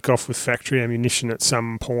fine to kick off with factory ammunition at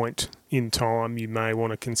some point, in time, you may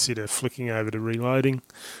want to consider flicking over to reloading.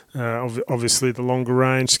 Obviously, the longer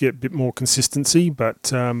range to get a bit more consistency,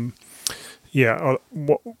 but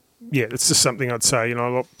it's just something I'd say.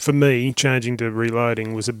 For me, changing to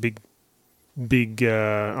reloading was a big,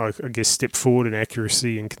 I guess, step forward in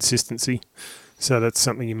accuracy and consistency. So that's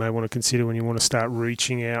something you may want to consider when you want to start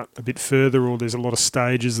reaching out a bit further, or there's a lot of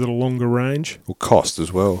stages that are longer range. Well, cost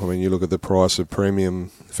as well. I mean, you look at the price of premium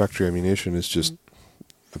factory ammunition; it's just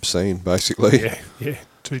obscene, basically. Yeah,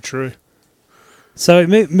 too true. So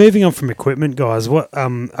moving on from equipment, guys. What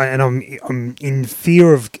and I'm in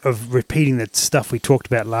fear of repeating that stuff we talked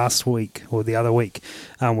about last week or the other week,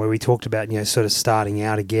 where we talked about sort of starting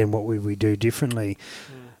out again. What would we do differently?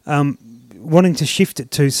 Wanting to shift it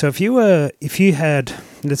to, so if you had,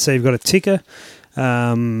 let's say you've got a ticker,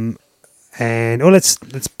 or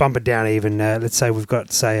let's bump it down even. Let's say we've got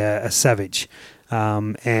a Savage,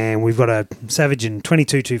 and we've got a Savage in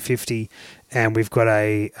 22-250, and we've got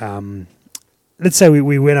a let's say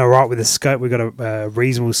we went all right with a scope. We've got a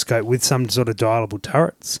reasonable scope with some sort of dialable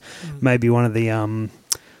turrets, maybe one of the Leopold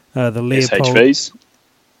SHVs.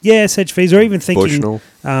 Yeah, SHVs, or even thinking Bushnell.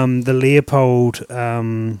 The Leopold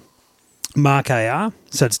Mark AR.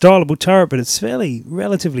 So it's dialable turret, but it's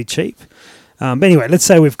relatively cheap. But anyway, let's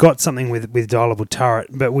say we've got something with dialable turret,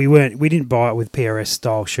 but we didn't buy it with PRS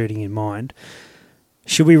style shooting in mind.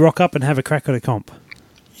 Should we rock up and have a crack at a comp?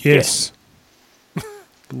 Yes.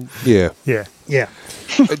 Yeah. Yeah.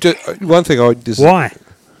 One thing Why?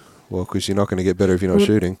 Well, because you're not going to get better if you're not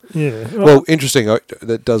shooting. Yeah. Well, interesting.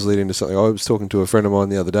 That does lead into something. I was talking to a friend of mine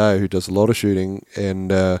the other day who does a lot of shooting,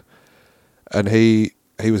 and he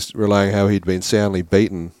was relaying how he'd been soundly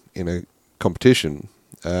beaten in a competition,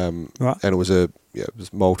 Right. and it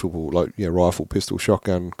was multiple rifle, pistol,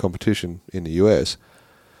 shotgun competition in the US,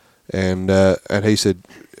 and he said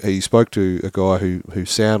he spoke to a guy who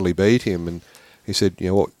soundly beat him, and he said,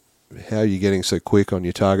 how are you getting so quick on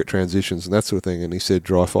your target transitions and that sort of thing? And he said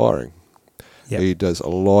dry firing. Yep. He does a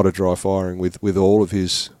lot of dry firing with all of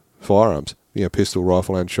his firearms, pistol,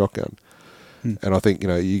 rifle, and shotgun. And I think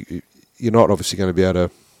you're not obviously going to be able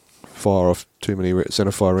to fire off too many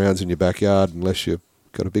centerfire rounds in your backyard unless you've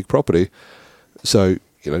got a big property. So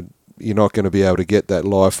you're not going to be able to get that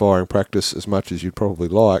live firing practice as much as you'd probably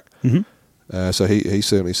like. Mm-hmm. So he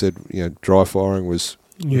certainly said dry firing was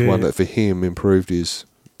one that for him improved his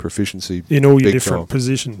proficiency in all your big different time.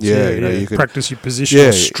 positions. Yeah, You can practice your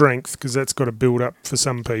positional strength, because that's got to build up for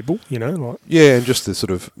some people. And just the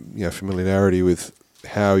sort of familiarity with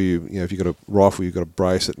how if you've got a rifle, you've got to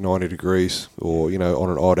brace at 90 degrees or on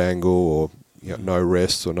an odd angle, or no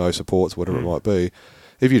rests or no supports, whatever it might be.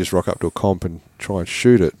 If you just rock up to a comp and try and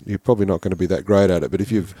shoot it, you're probably not going to be that great at it. But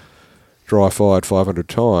if you've dry fired 500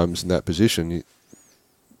 times in that position,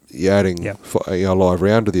 you're adding a live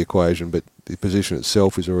round to the equation, but the position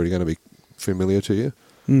itself is already going to be familiar to you.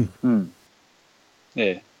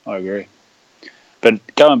 Yeah, I agree. But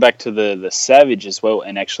going back to the Savage as well,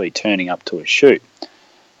 and actually turning up to a shoot,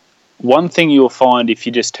 one thing you'll find if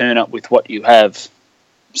you just turn up with what you have,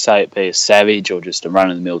 say it be a Savage or just a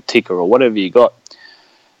run-of-the-mill ticker or whatever you got,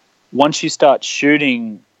 once you start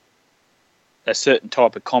shooting a certain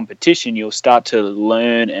type of competition, you'll start to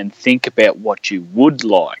learn and think about what you would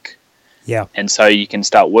like. Yeah. And so you can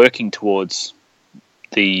start working towards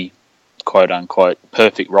the quote-unquote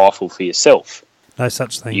perfect rifle for yourself. No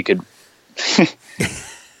such thing. You could...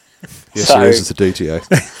 Yes, there is. It's a DTA.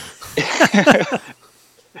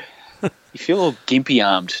 You feel all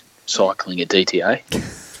gimpy-armed cycling a DTA.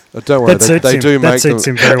 Don't worry, they do make them. That suits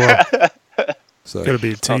him very well. Got to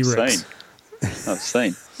be a T-Rex. I've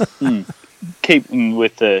seen. Keeping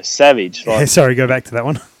with the Savage. Sorry, go back to that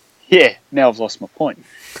one. Yeah, now I've lost my point.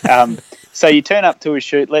 So you turn up to a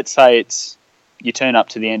shoot. Let's say you turn up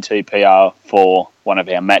to the NTPR for one of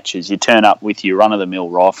our matches. You turn up with your run-of-the-mill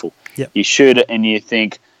rifle. Yep. You shoot it and you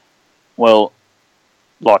think, well,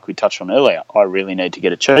 like we touched on earlier, I really need to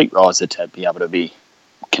get a cheek riser to be able to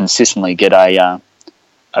consistently get a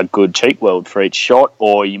good cheek weld for each shot.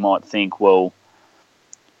 Or you might think, well,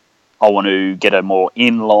 I want to get a more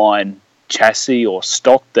inline chassis or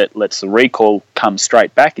stock that lets the recoil come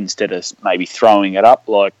straight back instead of maybe throwing it up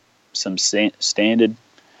like some standard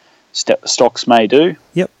stocks may do.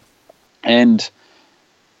 Yep. And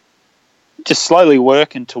just slowly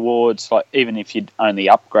working towards, like, even if you'd only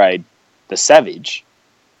upgrade the Savage,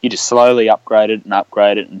 you just slowly upgrade it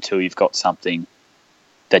until you've got something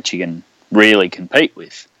that you can really compete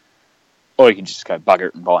with. Or you can just go bugger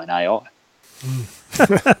it and buy an AI.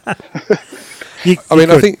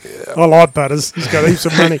 I think I like Butters. He's got heaps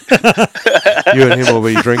of money. you and him will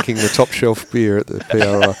be drinking the top shelf beer at the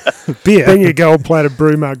PRI. Beer. Bring your gold-plated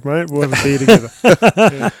brew mug, mate. We'll have a beer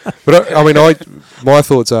together. But my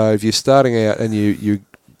thoughts are, if you're starting out and you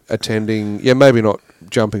attending, maybe not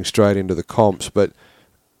jumping straight into the comps, but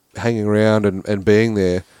hanging around and being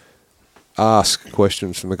there, ask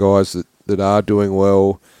questions from the guys that are doing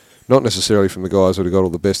well, not necessarily from the guys that have got all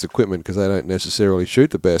the best equipment because they don't necessarily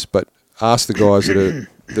shoot the best, but ask the guys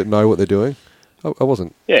that know what they're doing. I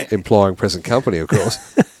wasn't implying present company, of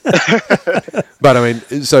course. But I mean,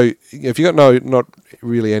 so if you got not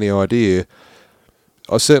really any idea,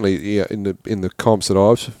 I certainly in the comps that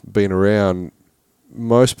I've been around,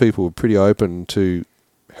 most people are pretty open to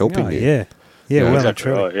helping you. Yeah, well and Exactly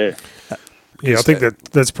truly. right, yeah. Yeah, I think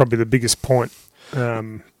that's probably the biggest point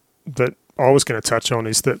that I was going to touch on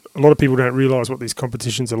is that a lot of people don't realise what these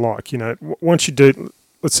competitions are like. Once you do,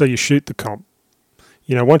 let's say you shoot the comp,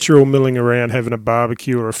 once you're all milling around having a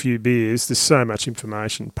barbecue or a few beers, there's so much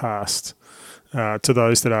information passed to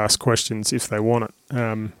those that ask questions if they want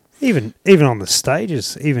it. Even on the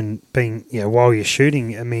stages, even being while you're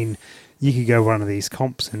shooting, I mean, you could go one of these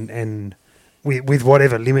comps and with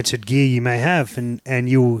whatever limited gear you may have, and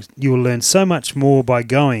you'll learn so much more by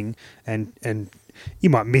going, and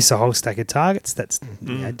you might miss a whole stack of targets. That's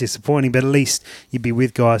disappointing, but at least you'd be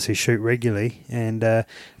with guys who shoot regularly, and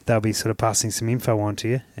they'll be sort of passing some info on to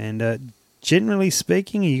you. And generally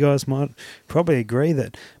speaking, you guys might probably agree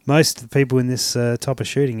that most of the people in this type of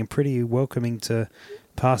shooting are pretty welcoming to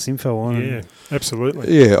pass info on. Yeah,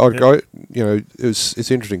 absolutely. Yeah,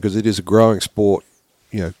 it's interesting because it is a growing sport.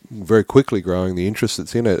 Very quickly growing, the interest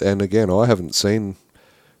that's in it. And again, I haven't seen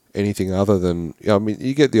anything other than,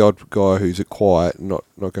 you get the odd guy who's quiet, not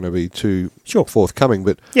going to be too forthcoming,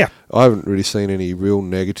 but I haven't really seen any real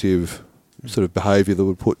negative sort of behaviour that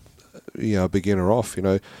would put a beginner off.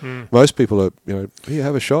 Most people are, here,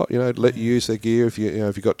 have a shot, let you use their gear if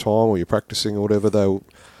you've got time or you're practicing or whatever.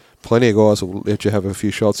 Plenty of guys will let you have a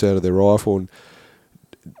few shots out of their rifle, and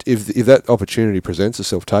if that opportunity presents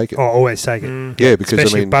itself, take it. Oh, always take it. Yeah, because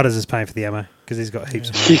especially if Butters is paying for the ammo because he's got heaps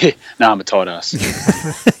of money. Yeah. No, I'm a tight ass.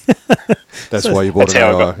 That's why you bought an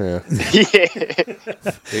AR. Yeah.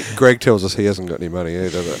 Greg tells us he hasn't got any money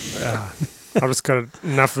either. I've just got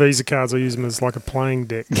enough Visa cards. I use them as like a playing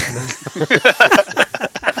deck. It's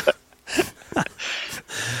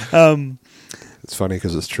funny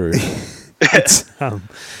because it's true.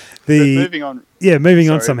 Moving on. Yeah,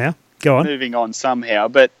 moving on somehow. Go on. Moving on somehow.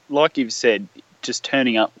 But like you've said, just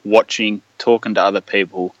turning up, watching, talking to other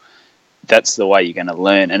people, that's the way you're going to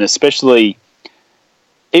learn. And especially,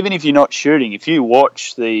 even if you're not shooting, if you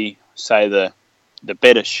watch the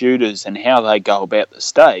better shooters and how they go about the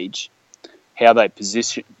stage, how they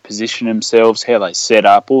position themselves, how they set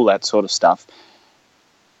up, all that sort of stuff,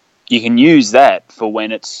 you can use that for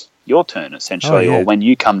when it's your turn, essentially, or when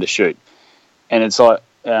you come to shoot. And it's like,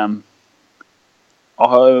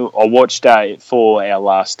 I watched for our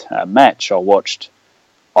last match, I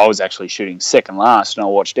was actually shooting second last, and I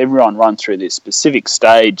watched everyone run through this specific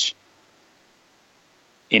stage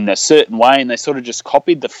in a certain way, and they sort of just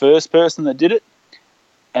copied the first person that did it.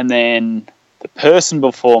 And then the person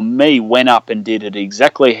before me went up and did it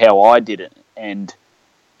exactly how I did it. And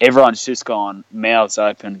everyone's just gone, mouths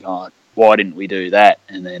open, going, why didn't we do that?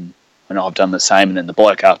 And then when I've done the same, and then the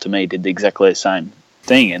bloke after me did exactly the same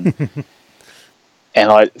thing. And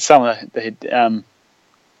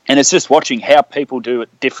and it's just watching how people do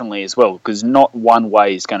it differently as well, because not one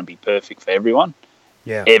way is going to be perfect for everyone.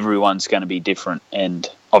 Yeah. Everyone's going to be different. And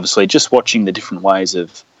obviously just watching the different ways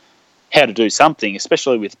of how to do something,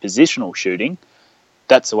 especially with positional shooting,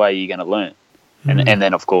 that's the way you're going to learn. And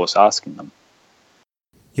then, of course, asking them.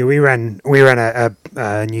 Yeah, we ran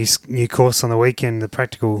a new course on the weekend, the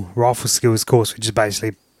practical rifle skills course, which is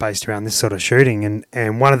basically based around this sort of shooting.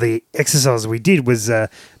 And one of the exercises we did was a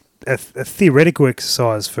theoretical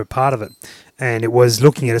exercise for part of it. And it was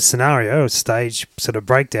looking at a scenario, a stage sort of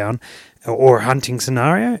breakdown, or a hunting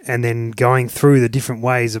scenario, and then going through the different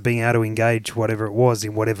ways of being able to engage whatever it was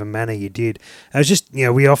in whatever manner you did. It was just,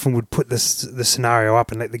 we often would put the scenario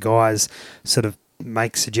up and let the guys sort of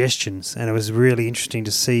make suggestions, and it was really interesting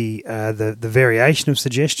to see the variation of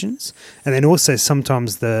suggestions, and then also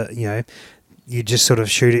sometimes you just sort of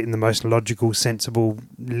shoot it in the most logical, sensible,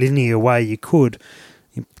 linear way you could.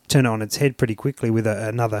 You turn it on its head pretty quickly with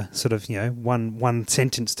another sort of, one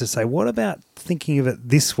sentence to say, what about thinking of it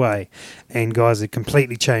this way? And guys had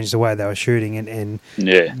completely changed the way they were shooting and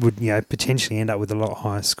would, potentially end up with a lot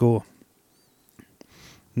higher score.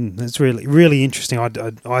 It's really, really interesting.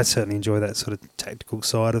 I certainly enjoy that sort of tactical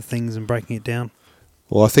side of things and breaking it down.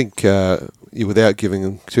 Well, I think without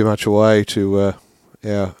giving too much away to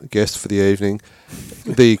our guest for the evening,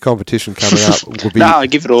 the competition coming up will be... No, I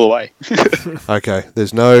give it all away. Okay,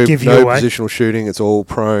 there's no Give you away. positional shooting. It's all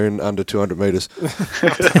prone under 200 metres.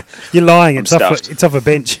 You're lying. It's stuffed. it's off a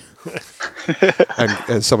bench.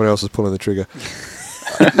 and someone else is pulling the trigger.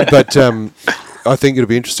 But I think it'll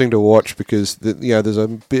be interesting to watch because there's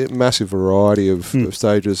a massive variety of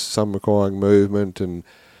stages, some requiring movement and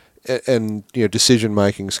decision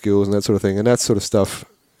making skills and that sort of thing, and that sort of stuff.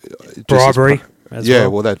 Bribery.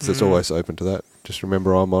 That's always open to that. Just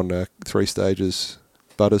remember, I'm on 3 stages,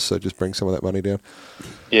 Butters, so just bring some of that money down.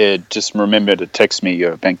 Yeah, just remember to text me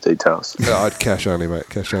your bank details. I'd cash only, mate.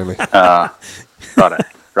 Cash only. Righto.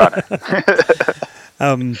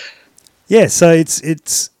 Yeah, so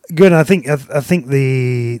it's good. I think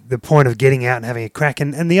the point of getting out and having a crack,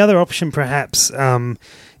 and the other option perhaps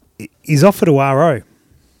is offer to RO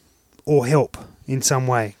or help in some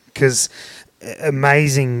way, because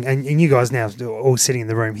amazing, and you guys now all sitting in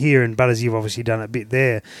the room here, and Butters, you've obviously done a bit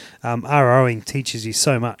there. ROing teaches you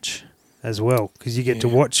so much as well, because you get to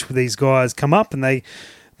watch these guys come up and they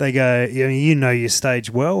go, you know your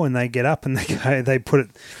stage well, and they get up and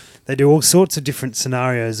they do all sorts of different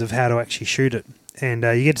scenarios of how to actually shoot it, and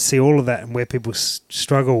you get to see all of that and where people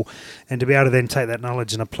struggle, and to be able to then take that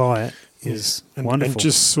knowledge and apply it is wonderful. And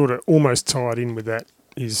just sort of almost tied in with that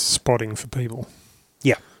is spotting for people.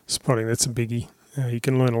 Yeah. Spotting, that's a biggie. You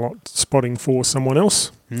can learn a lot spotting for someone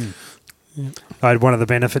else. I had one of the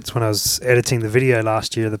benefits when I was editing the video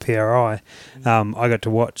last year, the PRI. I got to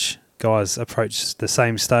watch guys approach the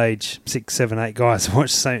same stage, 6, 7, 8 guys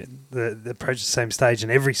approach the same stage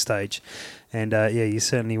in every stage. And you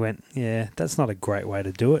certainly went, that's not a great way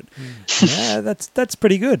to do it. Yeah, that's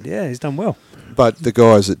pretty good. Yeah, he's done well. But the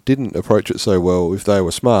guys that didn't approach it so well, if they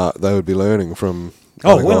were smart, they would be learning from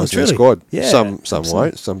other guys in their squad. Yeah, some absolutely.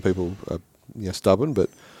 won't. Some people are stubborn,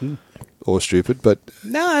 or stupid. But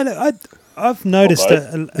no, I've noticed.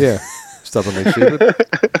 Stubbornly stupid.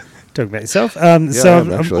 Talking about yourself.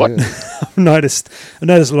 I've noticed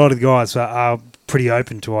a lot of guys are pretty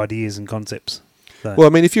open to ideas and concepts. So. Well, I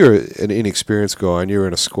mean, if you're an inexperienced guy and you're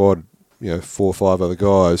in a squad, 4 or 5 other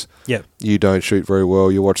guys, you don't shoot very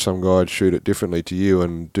well. You watch some guy shoot it differently to you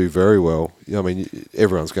and do very well. I mean,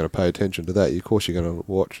 everyone's going to pay attention to that. Of course, you're going to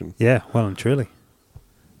watch. Well and truly.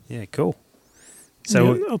 Yeah, cool.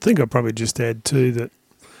 So I think I'll probably just add too that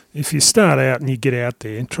if you start out and you get out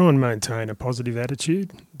there, try and maintain a positive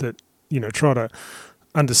attitude. That try to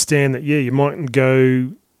understand that you mightn't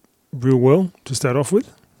go real well to start off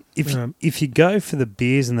with. If you go for the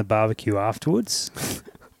beers and the barbecue afterwards,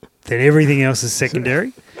 then everything else is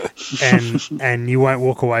secondary, and you won't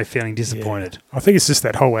walk away feeling disappointed. Yeah. I think it's just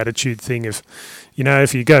that whole attitude thing of,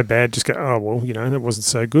 if you go bad, just go, oh, well, that wasn't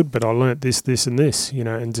so good, but I learnt this, and this,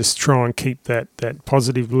 and just try and keep that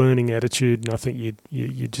positive learning attitude, and I think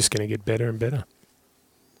you're just going to get better and better.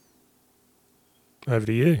 Over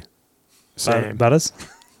to you, Sam. Butters?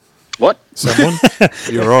 What? Someone?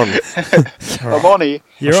 You're on. I'm on here.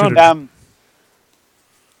 You're on.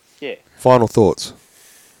 Final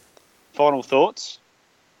thoughts.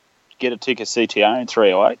 Get a Tikka CTR in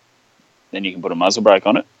 308. Then you can put a muzzle brake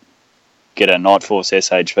on it. Get a Nightforce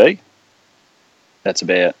SHV. That's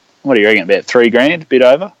about, what do you reckon, about $3,000, a bit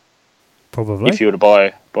over? Probably. If you were to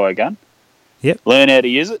buy a gun. Yep. Learn how to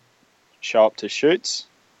use it. Show up to shoots.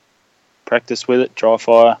 Practice with it. Dry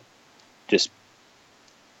fire. Just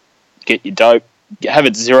get your dope. Have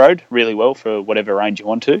it zeroed really well for whatever range you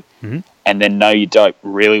want to. Mm-hmm. And then know your dope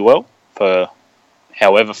really well for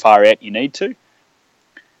however far out you need to.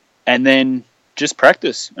 And then just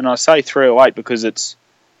practice. And I say 308 because it's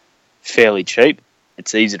fairly cheap.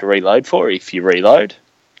 It's easy to reload for if you reload.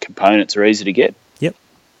 Components are easy to get. Yep.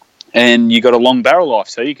 And you got a long barrel life,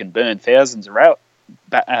 so you can burn thousands of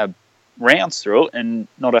rounds through it and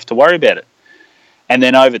not have to worry about it. And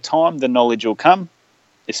then over time, the knowledge will come,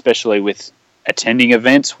 especially with attending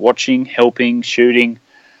events, watching, helping, shooting.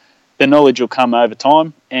 The knowledge will come over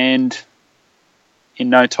time, and in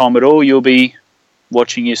no time at all, you'll be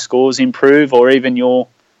watching your scores improve or even your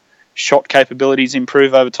shot capabilities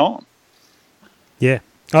improve over time. Yeah.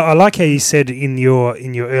 I like how you said in your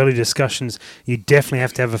early discussions, you definitely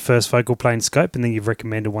have to have a first focal plane scope, and then you've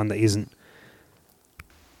recommended one that isn't.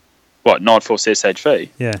 What, Nightforce SHV?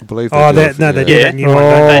 Yeah. I believe they do that new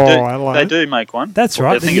one. They do make one. That's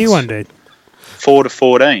right, the new one, dude. 4 to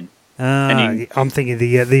 14. I'm thinking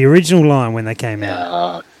the original line when they came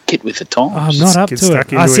out. Get with the times. I'm not up to it.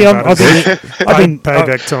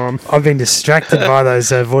 Payback time. I've been distracted by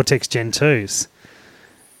those Vortex Gen 2s.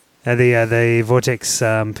 The Vortex PST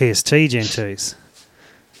Gen 2s.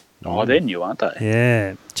 Oh, they're new, aren't they?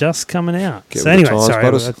 Yeah, just coming out. Get So with the anyway, times, sorry,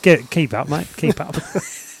 Butters. keep up, mate. Keep up.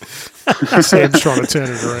 Sam's trying to turn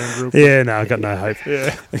it around real quick. Yeah, no, I've got no hope.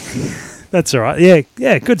 Yeah. That's all right.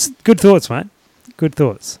 Yeah, good thoughts, mate. Good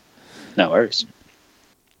thoughts. No worries.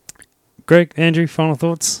 Greg, Andrew, final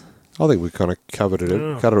thoughts? I think we kind of covered it.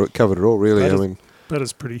 Yeah. Covered it all, really. That I is- mean, That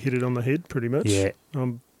is pretty hit it on the head, pretty much. Yeah,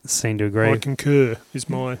 seem to agree. I concur, is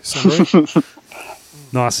my summary.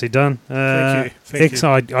 Nicely done. Thank you. X,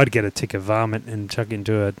 I'd get a tick of varmint and chuck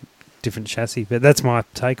into a different chassis, but that's my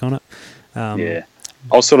take on it. Yeah.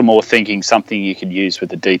 I was sort of more thinking something you could use with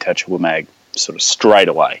the detachable mag sort of straight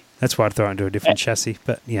away That's why I'd throw it into a different chassis,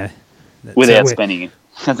 but yeah. without spending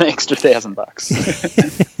an extra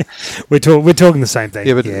 $1,000. We're talking the same thing.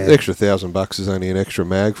 yeah, but the extra $1,000 is only an extra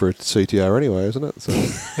mag for a CTR anyway, isn't it? So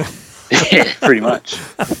Yeah, pretty much.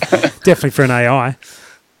 Definitely for an AI.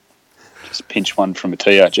 Just pinch one from a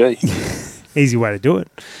TRG. Easy way to do it.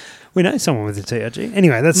 We know someone with a TRG.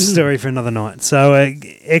 Anyway, that's a story for another night. So,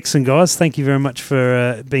 excellent, guys. Thank you very much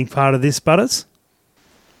for being part of this, Butters.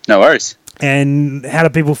 No worries. And how do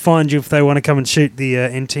people find you if they want to come and shoot the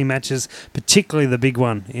NT matches, particularly the big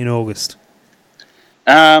one in August?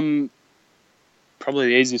 Probably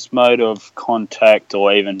the easiest mode of contact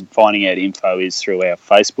or even finding out info is through our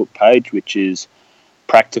Facebook page, which is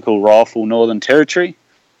Practical Rifle Northern Territory.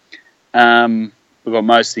 We've got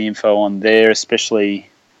most of the info on there, especially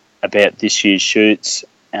about this year's shoots.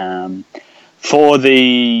 For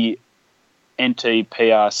the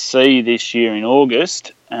NTPRC this year in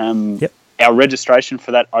August, our registration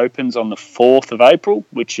for that opens on the 4th of April,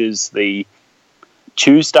 which is the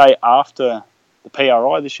Tuesday after the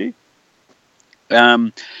PRI this year.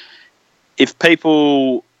 If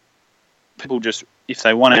people just, if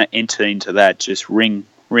they want to enter into that, just ring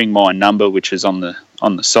my number, which is on the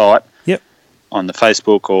site. Yep. On the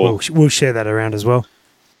Facebook, or We'll share that around as well.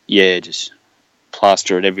 yeah, just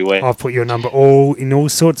plaster it everywhere. I've put your number in all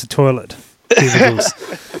sorts of toilet cubicles.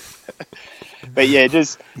 But yeah,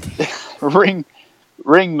 just ring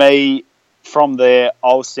me from there.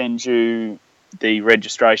 I'll send you the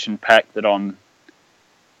registration pack that I'm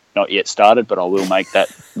not yet started, but I will make that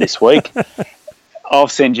this week. I'll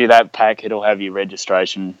send you that pack. It'll have your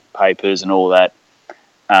registration papers and all that.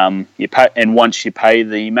 You pay, and once you pay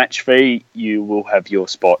the match fee, you will have your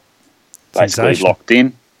spot basically locked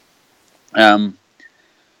in.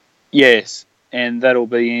 Yes, and that'll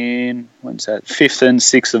be in, when's that? 5th and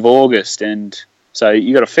 6th of August, and so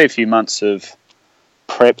you got a fair few months of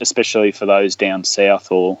prep, especially for those down south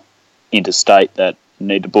or interstate that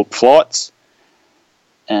need to book flights.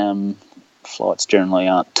 Flights generally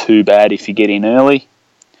aren't too bad if you get in early.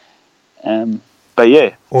 But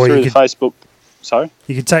yeah, or through the Facebook. Sorry?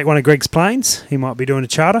 You could take one of Greg's planes. He might be doing a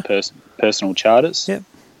charter. Personal charters. Yep.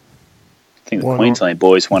 I think the Queensland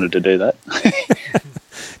boys wanted to do that.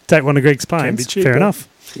 Take one of Greg's Can be planes. cheaper. Fair enough.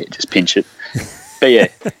 Yeah, just pinch it. But yeah,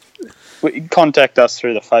 contact us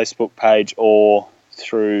through the Facebook page or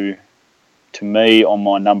through to me on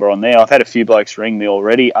my number on there. I've had a few blokes ring me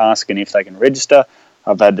already asking if they can register.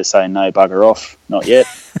 I've had to say no, bugger off, not yet,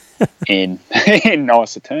 in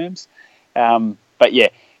nicer terms. But yeah,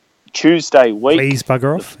 Tuesday week. Please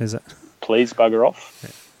bugger off, is it? Please bugger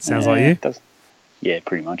off. Sounds like you. Yeah,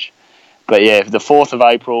 pretty much. But yeah, the 4th of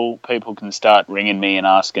April, people can start ringing me and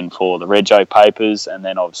asking for the rego papers, and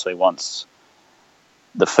then obviously once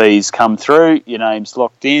the fees come through, your name's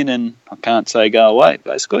locked in, and I can't say go away,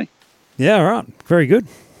 basically. Yeah, all right. Very good.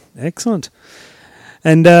 Excellent.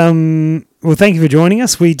 And, well, thank you for joining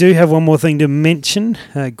us. We do have one more thing to mention.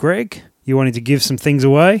 Greg, you wanted to give some things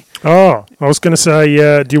away? Oh, I was going to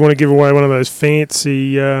say, do you want to give away one of those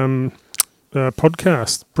fancy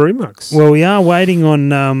podcast brew mugs? Well, we are waiting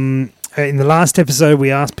on... in the last episode,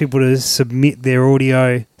 we asked people to submit their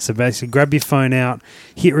audio. So basically, grab your phone out,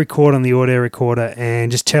 hit record on the audio recorder,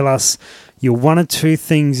 and just tell us your one or two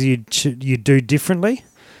things you do differently.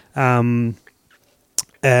 From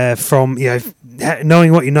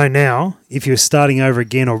knowing what you know now, if you're starting over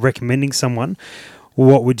again or recommending someone,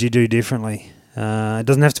 what would you do differently? It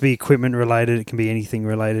doesn't have to be equipment related; it can be anything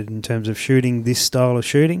related in terms of shooting this style of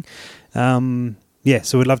shooting. Yeah,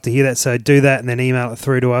 so we'd love to hear that. So do that and then email it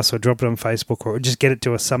through to us or drop it on Facebook or just get it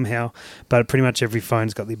to us somehow. But pretty much every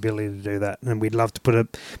phone's got the ability to do that. And we'd love to put a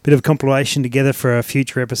bit of a compilation together for a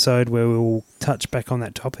future episode where we'll touch back on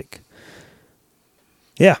that topic.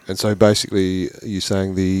 Yeah. And so basically you're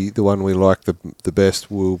saying the one we like the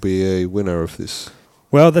best will be a winner of this.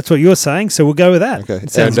 Well, that's what you're saying, so we'll go with that. Okay.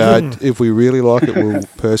 It sounds And good. if we really like it, we'll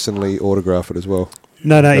personally autograph it as well.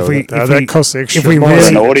 No, No, if we that costs extra. if we My Or really-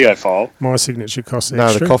 an audio file. My signature costs No,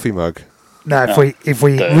 extra. the coffee mug. No, if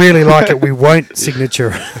we really like it, we won't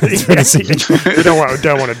signature. It's for the signature. We don't want to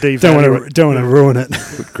devalue Don't want to ruin it.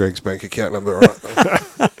 Put Greg's bank account number right.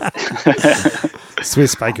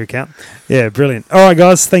 Swiss bank account. Yeah, brilliant. All right,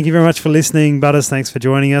 guys. Thank you very much for listening. Butters, thanks for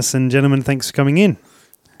joining us. And gentlemen, thanks for coming in.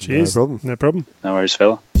 Cheers. No problem. No problem. No worries,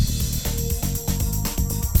 fella.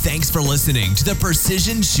 Thanks for listening to the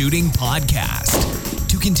Precision Shooting Podcast.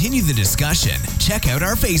 To continue the discussion, check out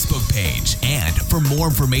our Facebook page. And for more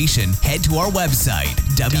information, head to our website,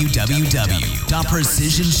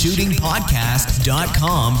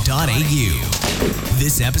 www.precisionshootingpodcast.com.au.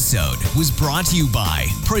 This episode was brought to you by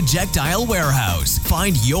Projectile Warehouse.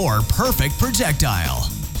 Find your perfect projectile.